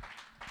him.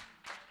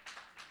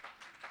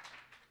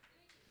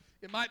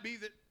 It might be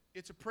that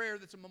it's a prayer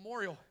that's a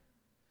memorial.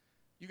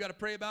 You got to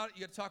pray about it.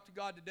 You got to talk to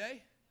God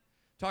today.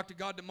 Talk to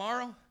God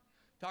tomorrow.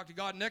 Talk to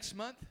God next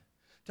month.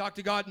 Talk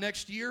to God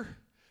next year.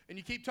 And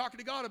you keep talking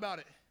to God about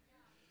it.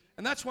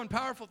 And that's one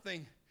powerful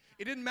thing.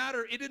 It didn't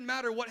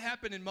matter what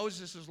happened in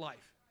Moses'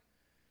 life.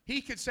 He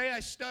could say,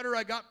 I stutter,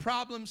 I got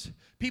problems.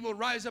 People would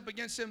rise up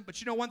against him. But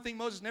you know one thing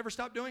Moses never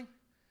stopped doing?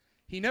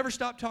 He never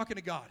stopped talking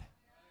to God.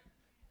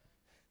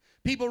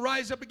 People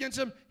rise up against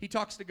him, he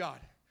talks to God.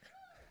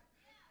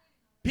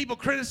 People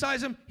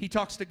criticize him, he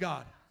talks to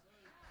God.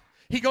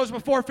 He goes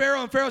before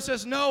Pharaoh, and Pharaoh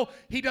says no.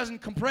 He doesn't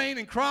complain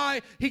and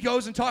cry. He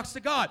goes and talks to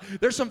God.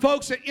 There's some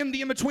folks that in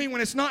the in-between, when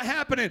it's not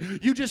happening,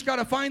 you just got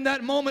to find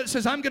that moment that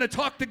says, I'm going to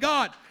talk to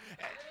God.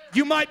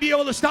 You might be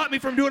able to stop me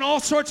from doing all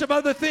sorts of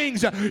other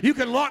things. You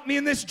can lock me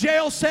in this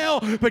jail cell,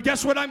 but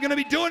guess what I'm going to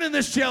be doing in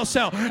this jail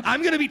cell?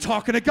 I'm going to be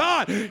talking to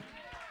God.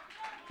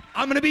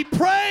 I'm going to be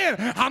praying.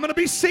 I'm going to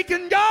be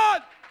seeking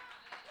God.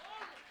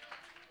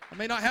 I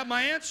may not have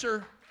my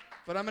answer,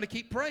 but I'm going to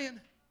keep praying.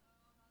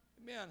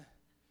 Amen.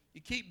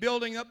 You keep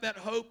building up that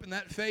hope and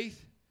that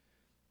faith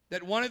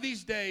that one of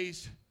these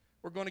days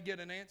we're going to get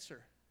an answer.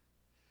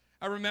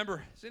 I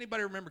remember, does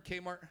anybody remember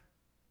Kmart?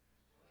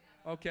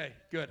 Okay,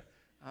 good.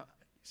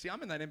 See,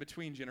 I'm in that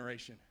in-between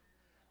generation.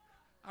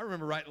 I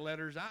remember writing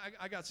letters.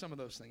 I got some of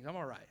those things. I'm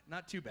all right.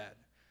 Not too bad.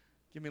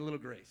 Give me a little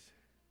grace.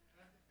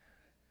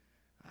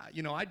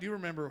 I do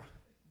remember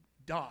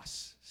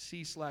DOS,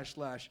 C//.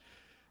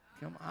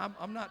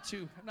 I'm not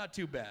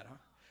too bad. Huh?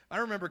 I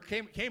remember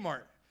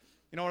Kmart.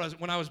 You know,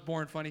 when I was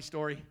born, funny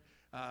story,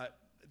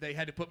 they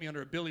had to put me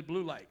under a Billy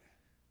Blue Light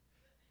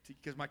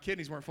because my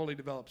kidneys weren't fully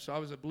developed. So I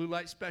was a blue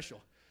light special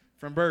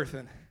from birth.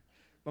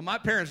 But my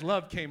parents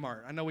loved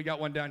Kmart. I know we got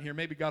one down here.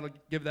 Maybe God will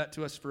give that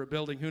to us for a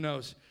building. Who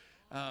knows?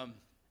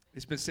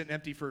 It's been sitting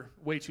empty for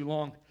way too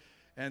long.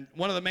 And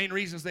one of the main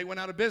reasons they went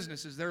out of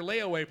business is their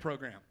layaway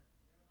program.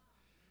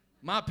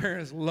 My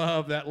parents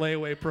love that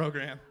layaway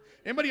program.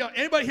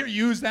 Anybody here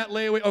use that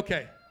layaway?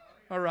 Okay.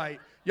 All right.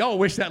 Y'all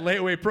wish that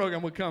layaway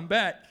program would come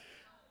back.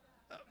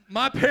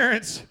 My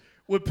parents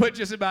would put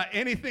just about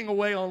anything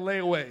away on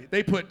layaway.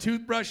 They put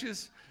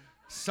toothbrushes,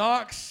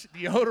 socks,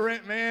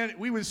 deodorant, man.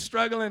 We was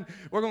struggling.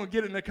 We're going to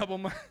get it in a couple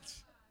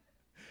months.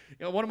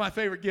 One of my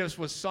favorite gifts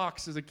was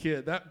socks as a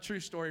kid. That true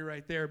story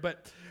right there.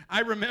 But I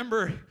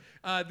remember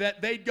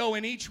that they'd go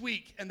in each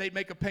week and they'd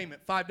make a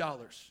payment,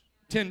 $5,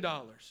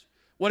 $10,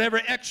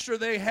 whatever extra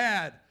they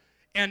had.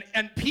 And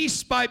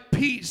piece by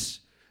piece,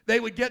 they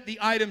would get the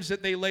items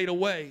that they laid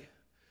away.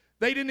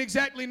 They didn't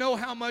exactly know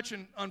how much.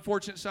 An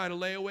unfortunate side of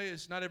layaway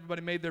is not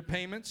everybody made their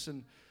payments.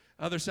 And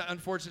other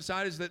unfortunate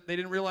side is that they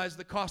didn't realize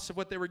the costs of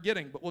what they were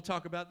getting. But we'll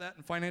talk about that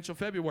in Financial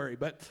February.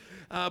 But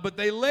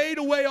they laid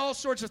away all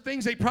sorts of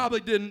things they probably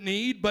didn't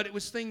need, but it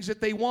was things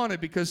that they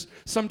wanted, because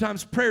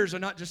sometimes prayers are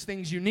not just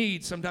things you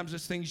need. Sometimes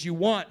it's things you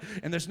want.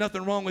 And there's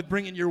nothing wrong with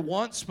bringing your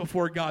wants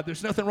before God.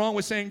 There's nothing wrong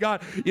with saying,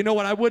 God, you know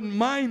what, I wouldn't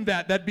mind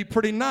that. That'd be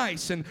pretty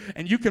nice. And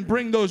you can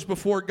bring those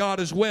before God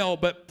as well.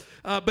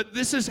 But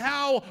this is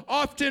how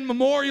often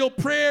memorial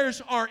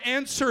prayers are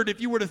answered, if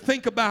you were to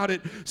think about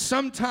it.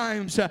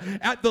 Sometimes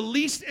at the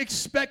least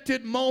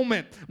expected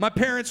moment, my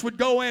parents would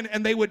go in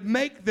and they would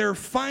make their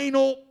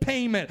final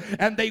payment,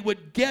 and they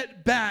would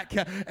get back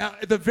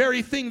the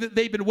very thing that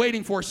they'd been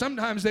waiting for.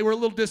 Sometimes they were a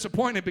little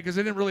disappointed because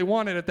they didn't really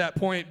want it at that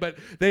point, but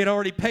they had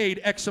already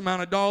paid X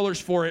amount of dollars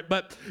for it.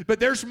 But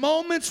there's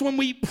moments when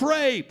we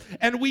pray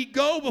and we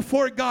go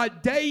before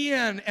God day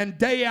in and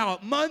day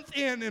out, month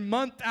in and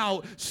month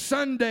out,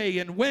 Sunday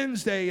and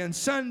Wednesday and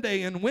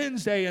Sunday and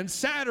Wednesday and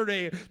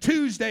Saturday,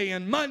 Tuesday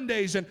and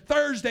Mondays and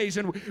Thursdays,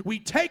 and we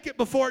take it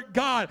before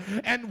God.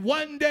 And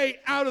one day,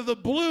 out of the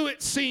blue,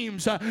 it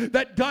seems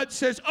that God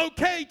says,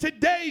 okay,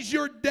 today's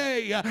your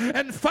day,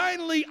 and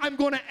finally I'm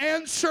going to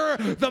answer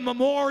the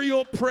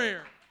memorial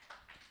prayer.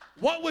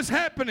 What was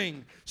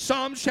happening?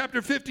 Psalms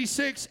chapter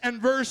 56 and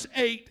verse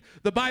 8.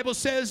 The Bible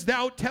says,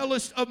 thou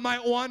tellest of my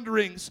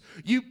wanderings.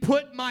 You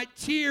put my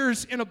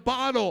tears in a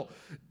bottle.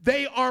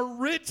 They are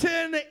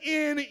written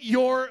in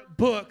your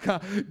book.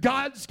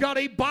 God's got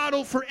a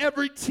bottle for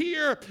every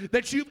tear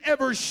that you've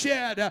ever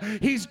shed.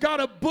 He's got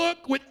a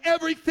book with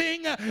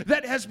everything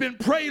that has been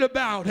prayed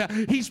about.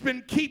 He's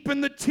been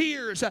keeping the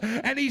tears,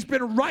 and He's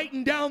been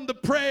writing down the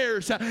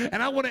prayers.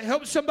 And I want to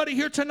help somebody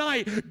here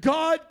tonight.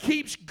 God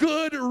keeps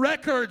good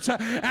records,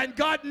 and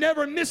God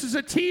never misses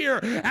a tear,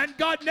 and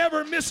God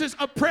never misses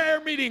a prayer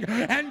meeting,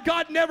 and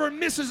God never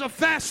misses a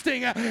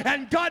fasting,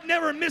 and God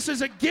never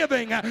misses a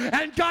giving,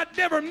 and God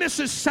never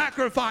misses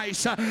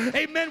sacrifice.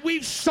 Amen.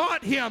 We've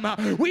sought Him.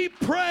 We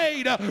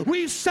prayed.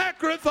 We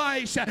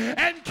sacrificed.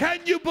 And can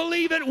you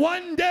believe it?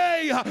 One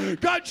day,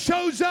 God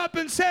shows up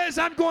and says,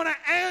 I'm going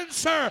to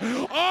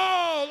answer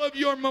all of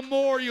your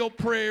memorial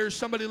prayers.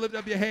 Somebody lift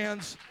up your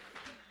hands.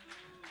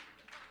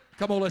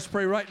 Come on, let's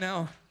pray right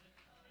now.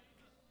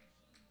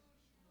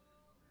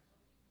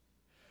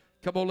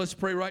 Come on, let's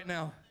pray right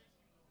now.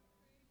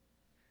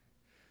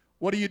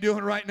 What are you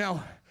doing right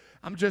now?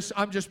 I'm just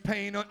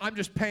paying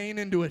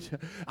into it.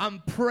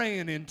 I'm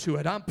praying into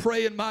it. I'm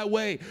praying my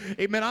way.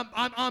 Amen.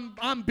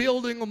 I'm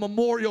building a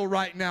memorial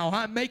right now.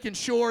 I'm making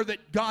sure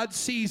that God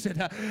sees it.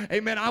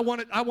 Amen. I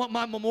want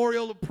my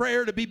memorial of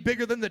prayer to be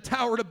bigger than the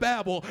Tower of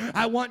Babel.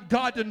 I want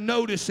God to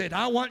notice it.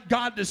 I want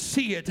God to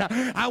see it.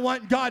 I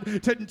want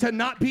God to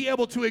not be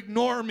able to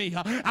ignore me.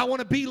 I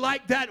want to be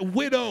like that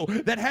widow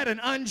that had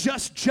an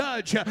unjust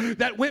judge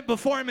that went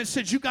before him and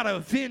said, you got to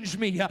avenge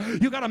me.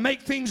 You got to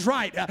make things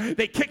right.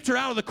 They kicked her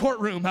out of the courtroom,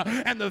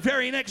 and the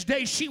very next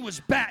day she was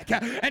back,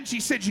 and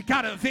she said, you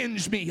got to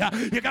avenge me.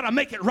 You got to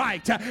make it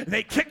right.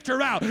 They kicked her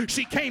out.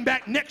 She came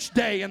back next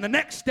day, and the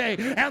next day,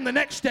 and the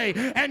next day.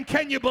 And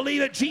can you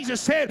believe it?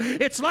 Jesus said,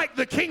 it's like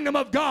the kingdom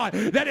of God,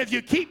 that if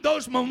you keep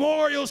those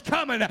memorials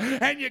coming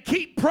and you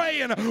keep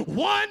praying,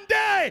 one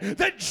day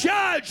the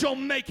judge will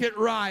make it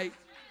right.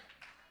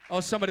 Oh,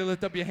 somebody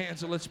lift up your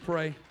hands and let's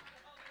pray.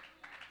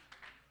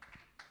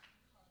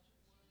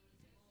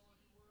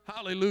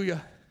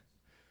 Hallelujah.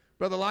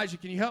 Brother Elijah,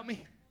 can you help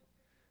me?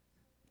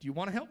 Do you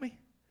want to help me?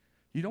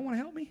 You don't want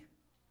to help me?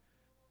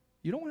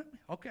 You don't want to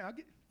help me?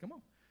 Okay, come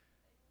on.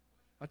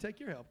 I'll take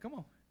your help. Come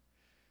on.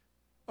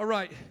 All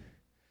right.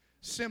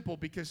 Simple,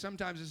 because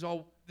sometimes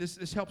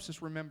this helps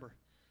us remember.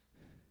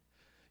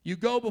 You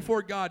go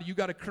before God, you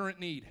got a current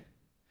need,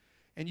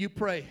 and you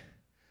pray,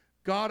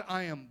 God,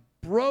 I am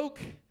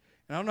broke, and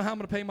I don't know how I'm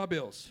going to pay my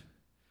bills.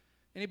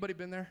 Anybody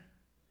been there?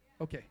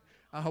 Okay.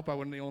 I hope I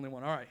wasn't the only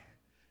one. All right.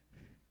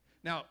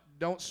 Now,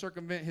 don't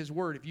circumvent His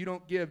word. If you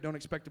don't give, don't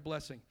expect a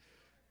blessing.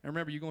 And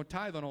remember, you're going to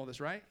tithe on all this,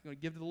 right? You're going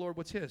to give to the Lord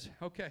what's His.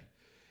 Okay.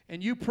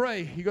 And you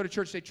pray. You go to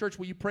church, say, church,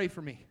 will you pray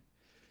for me?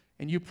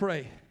 And you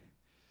pray.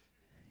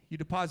 You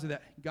deposit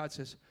that. God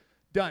says,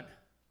 done.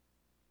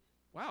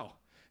 Wow.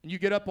 And you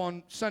get up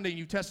on Sunday and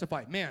you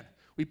testify, man,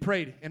 we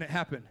prayed and it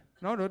happened.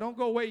 No, don't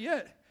go away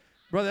yet.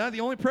 Brother, that's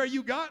the only prayer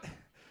you got?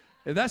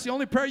 If that's the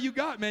only prayer you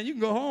got, man, you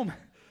can go home.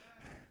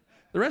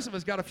 The rest of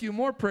us got a few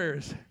more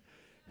prayers.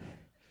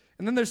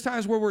 And then there's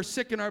times where we're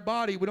sick in our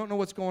body, we don't know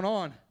what's going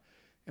on.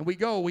 And we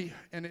go,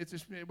 and it's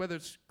just, whether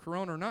it's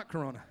corona or not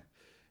corona.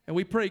 And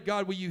we pray,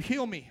 God, will you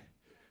heal me?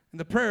 And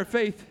the prayer of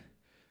faith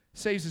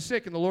saves the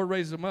sick, and the Lord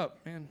raises them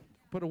up. Man,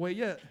 put away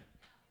yet.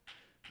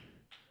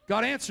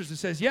 God answers and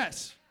says,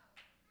 yes.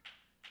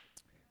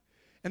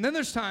 And then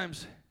there's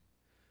times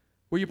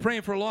where you're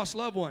praying for a lost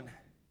loved one.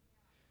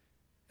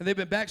 And they've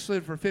been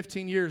backslid for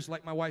 15 years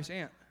like my wife's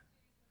aunt.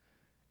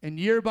 And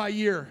year by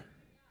year,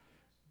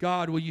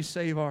 God, will you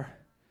save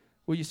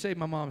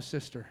my mom's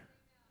sister?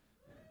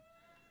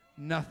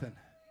 Nothing.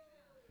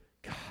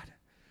 God,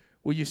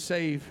 will you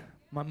save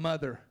my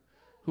mother,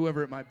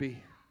 whoever it might be?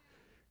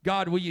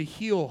 God, will you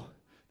heal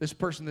this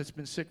person that's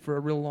been sick for a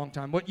real long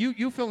time? What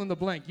you fill in the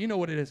blank. You know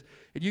what it is.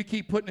 And you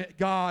keep putting it,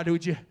 God,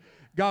 would you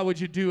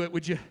do it?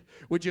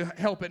 Would you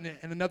help it?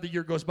 And another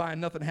year goes by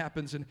and nothing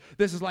happens. And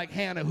this is like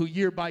Hannah, who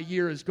year by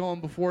year is going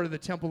before the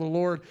temple of the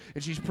Lord,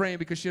 and she's praying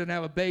because she doesn't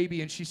have a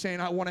baby, and she's saying,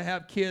 I want to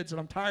have kids, and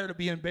I'm tired of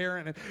being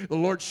barren, and the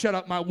Lord shut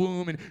up my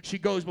womb. And she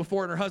goes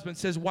before, and her husband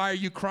says, why are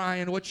you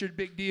crying? What's your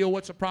big deal?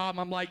 What's the problem?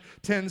 I'm like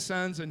 10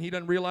 sons, and he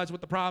doesn't realize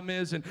what the problem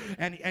is.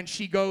 And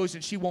she goes,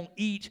 and she won't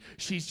eat.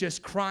 She's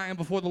just crying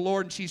before the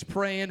Lord, and she's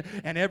praying.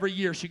 And every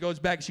year she goes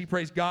back and she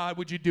prays, God,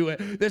 would you do it?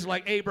 This is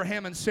like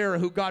Abraham and Sarah,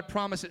 who God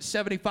promised at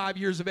 75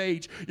 years of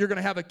age, you're going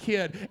to have a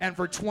kid. And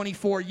for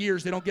 24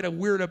 years, they don't get a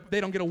word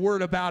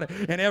about it.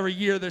 And every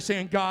year they're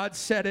saying, God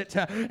said it,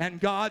 and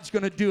God's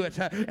going to do it.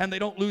 And they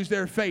don't lose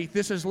their faith.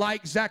 This is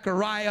like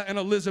Zechariah and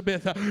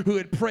Elizabeth, who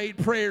had prayed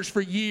prayers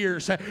for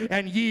years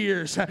and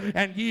years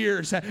and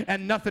years,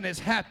 and nothing is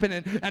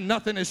happening, and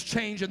nothing is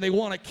changing. They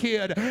want a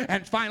kid,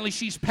 and finally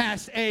she's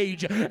past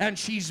age, and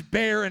she's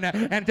barren,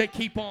 and they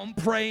keep on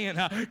praying.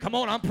 Come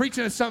on, I'm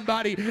preaching to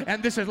somebody,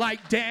 and this is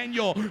like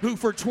Daniel, who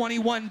for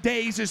 21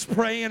 days is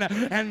praying,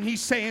 and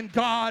he's saying,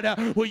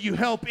 God, will you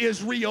help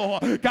Israel?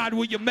 God,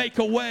 will you make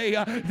a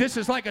way? This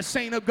is like a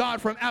saint of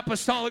God from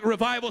Apostolic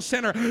Revival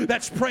Center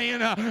that's praying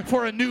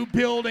for a new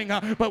building,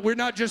 but we're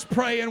not just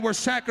praying, we're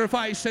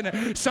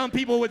sacrificing. Some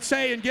people would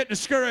say and get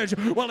discouraged,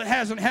 well, it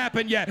hasn't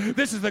happened yet.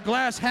 This is the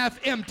glass half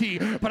empty,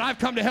 but I've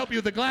come to help you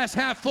with the glass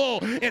half full.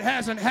 It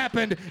hasn't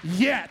happened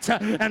yet.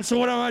 And so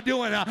what am I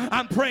doing?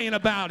 I'm praying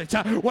about it.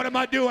 What am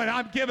I doing?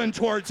 I'm giving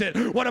towards it.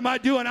 What am I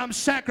doing? I'm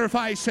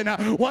sacrificing.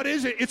 What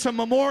is it? It's a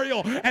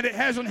memorial, and it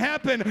hasn't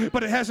happened,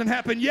 but it hasn't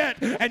happened yet.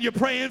 And you're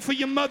praying for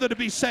your mother to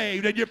be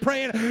saved, and you're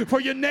praying for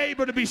your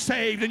neighbor to be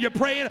saved, and you're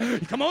praying,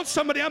 come on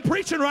somebody, I'm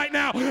preaching right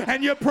now,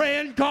 and you're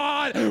praying,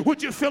 God,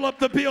 would you fill up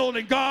the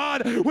building?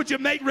 God, would you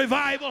make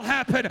revival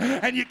happen?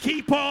 And you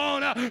keep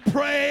on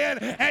praying,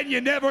 and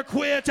you never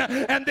quit.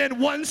 And then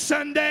one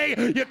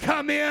Sunday you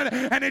come in,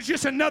 and it's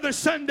just another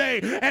Sunday,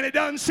 and it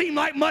doesn't seem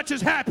like much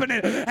is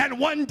happening. And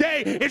one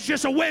day it's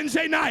just a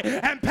Wednesday night,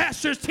 and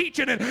pastor's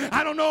teaching, and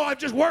I don't know, I've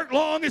just worked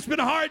long, it's been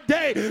a hard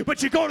day,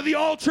 but you go to the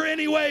altar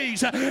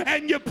anyways,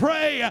 and you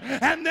pray,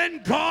 and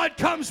then God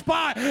comes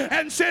by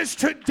and says,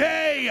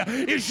 today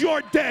is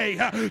your day.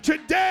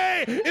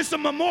 Today is the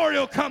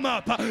memorial come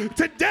up.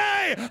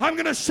 Today I'm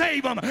going to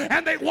save them.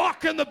 And they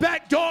walk in the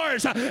back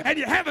doors, and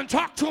you haven't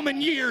talked to them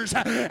in years.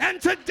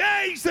 And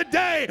today's the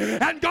day.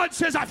 And God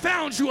says, I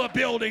found you a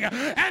building.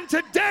 And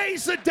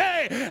today's the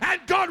day.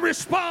 And God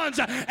responds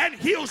and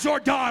heals your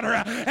daughter.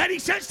 And he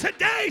says,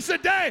 today's the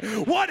day.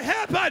 What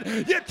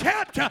happened? You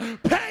kept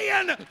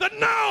paying the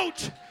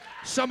note.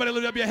 Somebody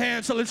lift up your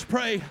hands, so let's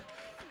pray.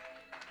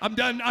 I'm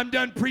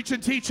done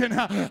preaching, teaching.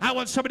 I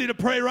want somebody to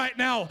pray right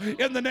now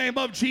in the name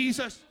of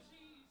Jesus.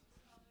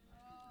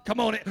 Come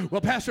on.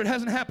 Well, Pastor, it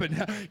hasn't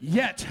happened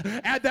yet.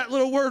 Add that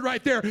little word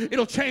right there.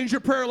 It'll change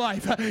your prayer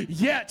life.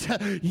 Yet.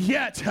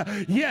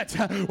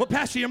 Well,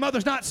 Pastor, your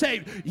mother's not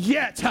saved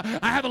yet.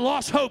 I haven't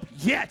lost hope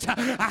yet.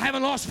 I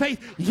haven't lost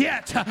faith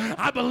yet.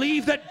 I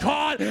believe that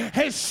God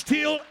is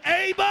still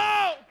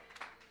able.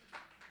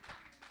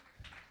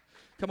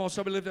 Come on,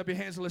 somebody lift up your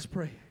hands and let's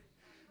pray.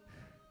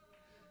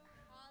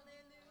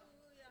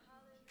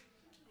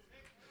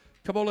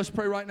 Come on, let's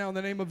pray right now in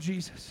the name of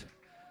Jesus.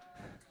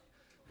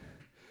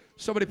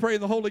 Somebody pray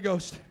in the Holy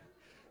Ghost.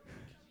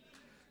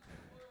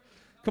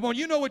 Come on,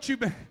 you know what you've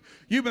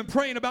been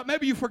praying about.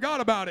 Maybe you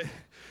forgot about it.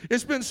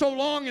 It's been so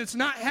long, it's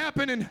not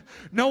happening.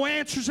 No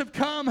answers have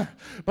come.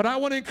 But I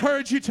want to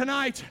encourage you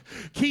tonight.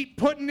 Keep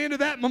putting into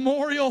that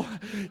memorial.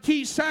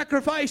 Keep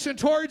sacrificing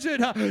towards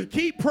it.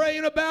 Keep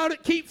praying about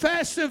it. Keep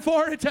fasting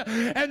for it.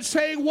 And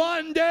say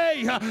one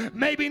day,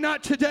 maybe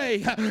not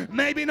today,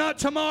 maybe not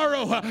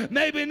tomorrow,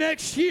 maybe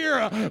next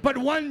year, but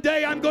one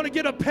day I'm going to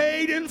get a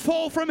paid in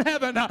full from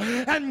heaven.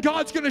 And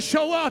God's going to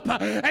show up,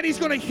 and he's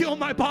going to heal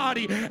my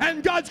body.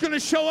 And God's going to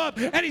show up,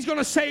 and he's going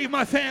to save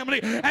my family.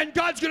 And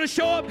God's going to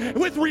show up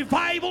with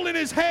revival in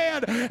his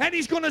hand, and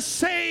he's going to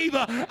save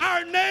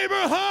our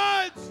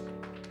neighborhoods.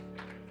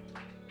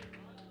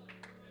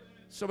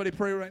 Somebody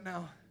pray right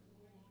now.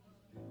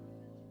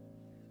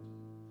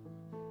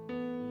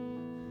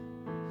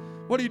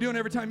 What are you doing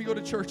every time you go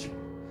to church?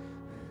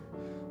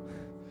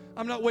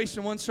 I'm not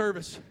wasting one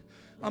service.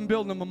 I'm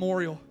building a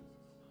memorial.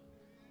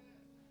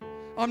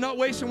 I'm not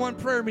wasting one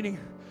prayer meeting.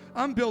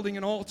 I'm building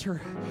an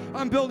altar.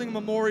 I'm building a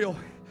memorial.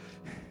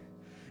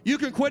 You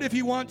can quit if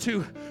you want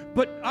to,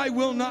 but I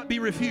will not be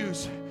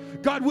refused.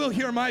 God will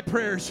hear my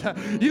prayers.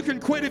 You can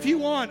quit if you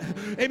want.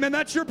 Amen.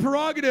 That's your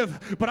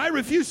prerogative. But I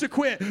refuse to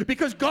quit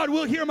because God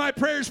will hear my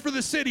prayers for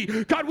the city.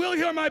 God will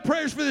hear my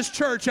prayers for this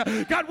church.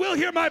 God will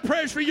hear my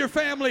prayers for your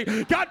family.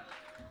 God,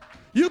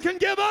 You can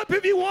give up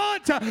if you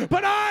want,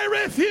 but I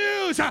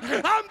refuse.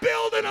 I'm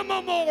building a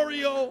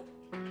memorial.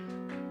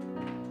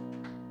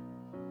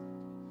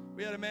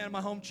 We had a man in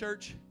my home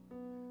church,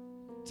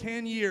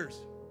 10 years.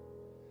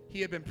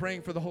 He had been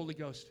praying for the Holy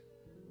Ghost.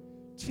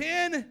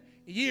 10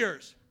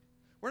 years.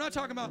 We're not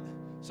talking about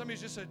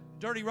somebody's just a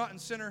dirty, rotten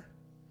sinner.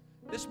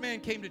 This man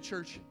came to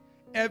church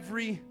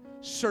every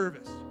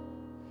service.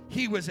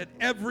 He was at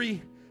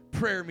every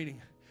prayer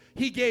meeting.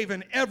 He gave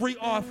in every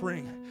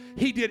offering.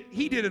 He did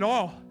it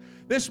all.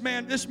 This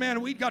man,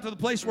 we got to the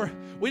place where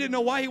we didn't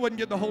know why he wasn't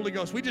getting the Holy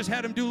Ghost. We just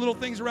had him do little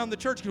things around the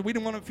church because we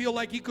didn't want to feel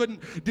like he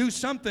couldn't do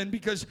something,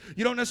 because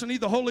you don't necessarily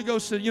need the Holy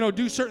Ghost to,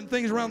 do certain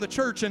things around the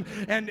church.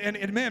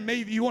 And man,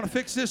 maybe you want to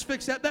fix this,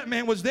 fix that. That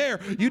man was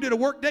there. You did a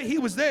work day, he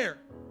was there.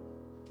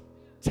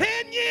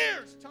 10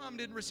 years. Tom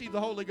didn't receive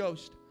the Holy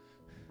Ghost.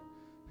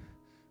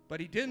 But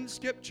he didn't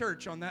skip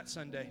church on that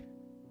Sunday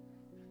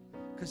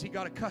because he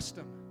got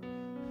accustomed.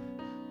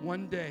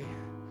 One day,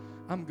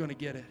 I'm going to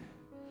get it.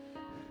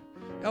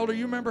 Elder,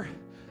 you remember,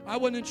 I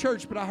wasn't in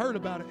church, but I heard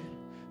about it.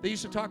 They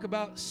used to talk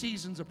about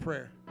seasons of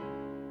prayer.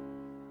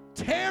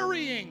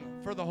 Tarrying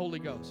for the Holy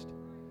Ghost.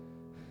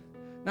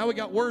 Now we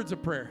got words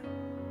of prayer.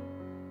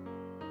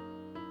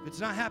 If it's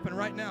not happening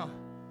right now,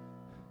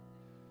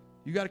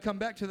 you got to come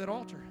back to that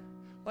altar.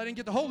 Well, I didn't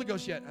get the Holy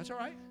Ghost yet. That's all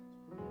right.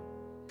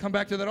 Come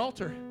back to that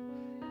altar.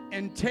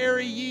 And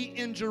tarry ye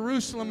in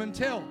Jerusalem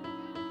until.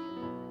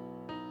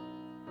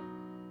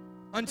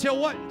 Until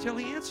what? Until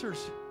he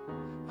answers.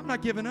 I'm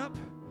not giving up.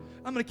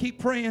 I'm going to keep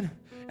praying,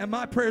 and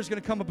my prayer is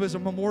going to come up as a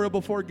memorial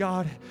before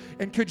God.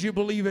 And could you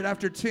believe it?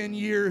 After 10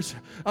 years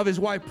of his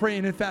wife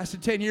praying and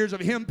fasting, 10 years of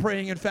him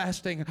praying and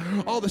fasting,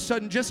 all of a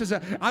sudden,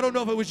 I don't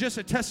know if it was just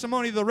a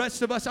testimony to the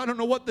rest of us. I don't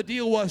know what the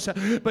deal was,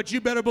 but you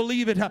better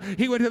believe it.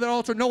 He went to the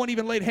altar. No one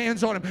even laid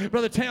hands on him.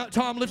 Brother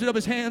Tom lifted up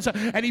his hands,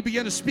 and he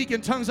began to speak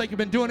in tongues like he'd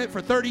been doing it for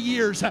 30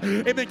 years.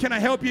 Amen. Can I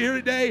help you here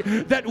today?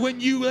 That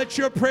when you let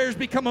your prayers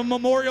become a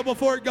memorial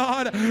before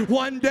God,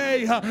 one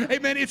day,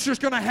 amen, it's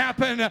just going to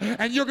happen,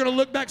 and you're going to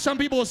look back. Some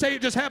people will say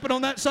it just happened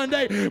on that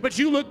Sunday, but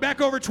you look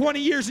back over 20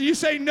 years and you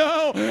say,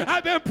 no,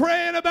 I've been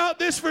praying about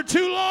this for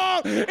too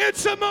long.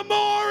 It's a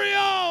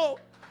memorial.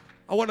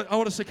 I want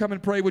us to come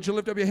and pray. Would you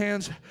lift up your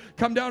hands?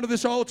 Come down to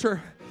this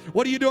altar.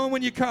 What are you doing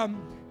when you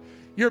come?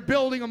 You're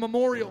building a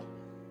memorial.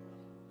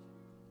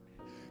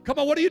 Come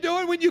on, what are you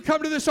doing when you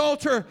come to this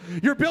altar?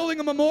 You're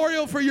building a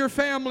memorial for your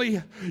family.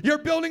 You're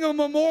building a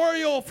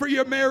memorial for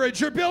your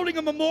marriage. You're building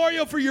a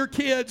memorial for your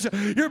kids.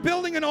 You're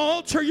building an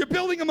altar. You're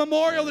building a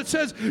memorial that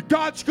says,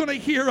 God's going to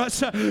hear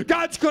us.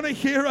 God's going to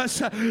hear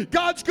us.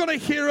 God's going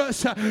to hear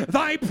us.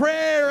 Thy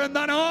prayer and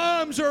thine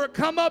arms are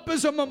come up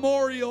as a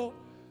memorial.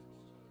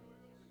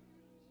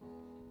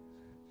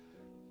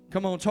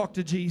 Come on, talk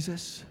to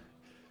Jesus.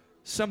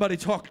 Somebody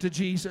talk to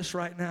Jesus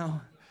right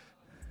now.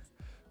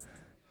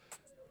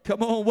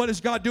 Come on, what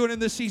is God doing in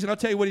this season? I'll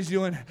tell you what he's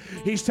doing.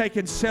 He's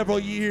taken several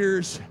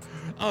years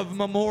of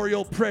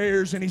memorial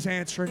prayers and he's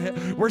answering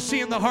it. We're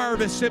seeing the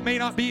harvest. It may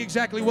not be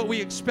exactly what we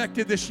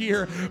expected this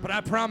year, but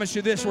I promise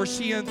you this, we're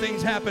seeing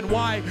things happen.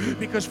 Why?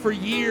 Because for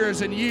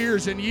years and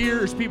years and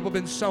years, people have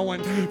been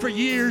sowing. For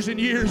years and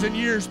years and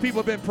years, people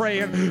have been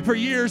praying. For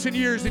years and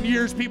years and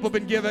years, people have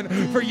been giving.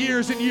 For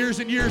years and years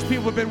and years,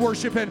 people have been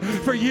worshiping.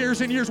 For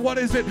years and years, what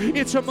is it?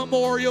 It's a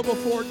memorial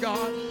before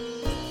God.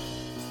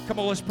 Come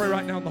on, let's pray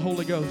right now in the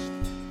Holy Ghost.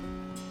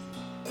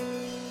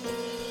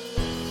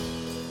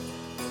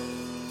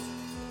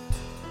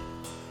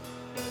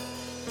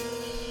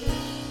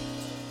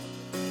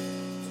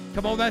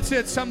 Come on, that's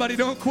it. Somebody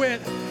don't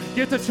quit.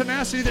 Get the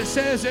tenacity that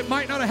says it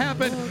might not have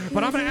happened,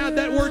 but I'm going to add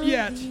that word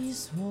yet.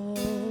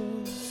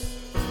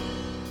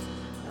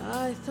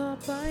 I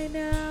thought by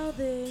now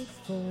they'd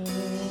fall,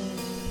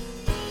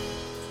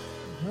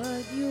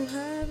 but you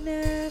have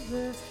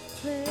never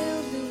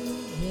failed me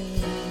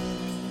yet.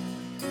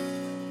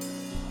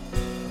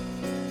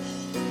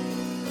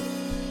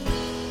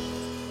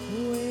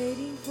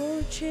 Waiting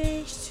for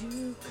change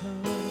to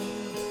come,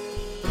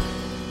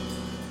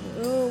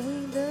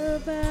 knowing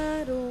the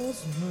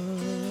battle's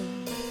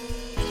won,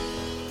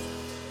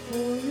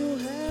 for you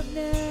have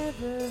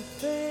never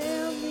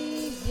failed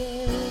me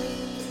yet.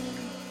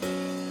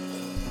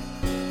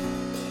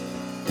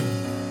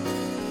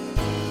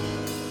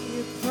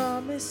 Your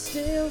promise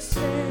still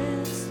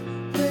stands.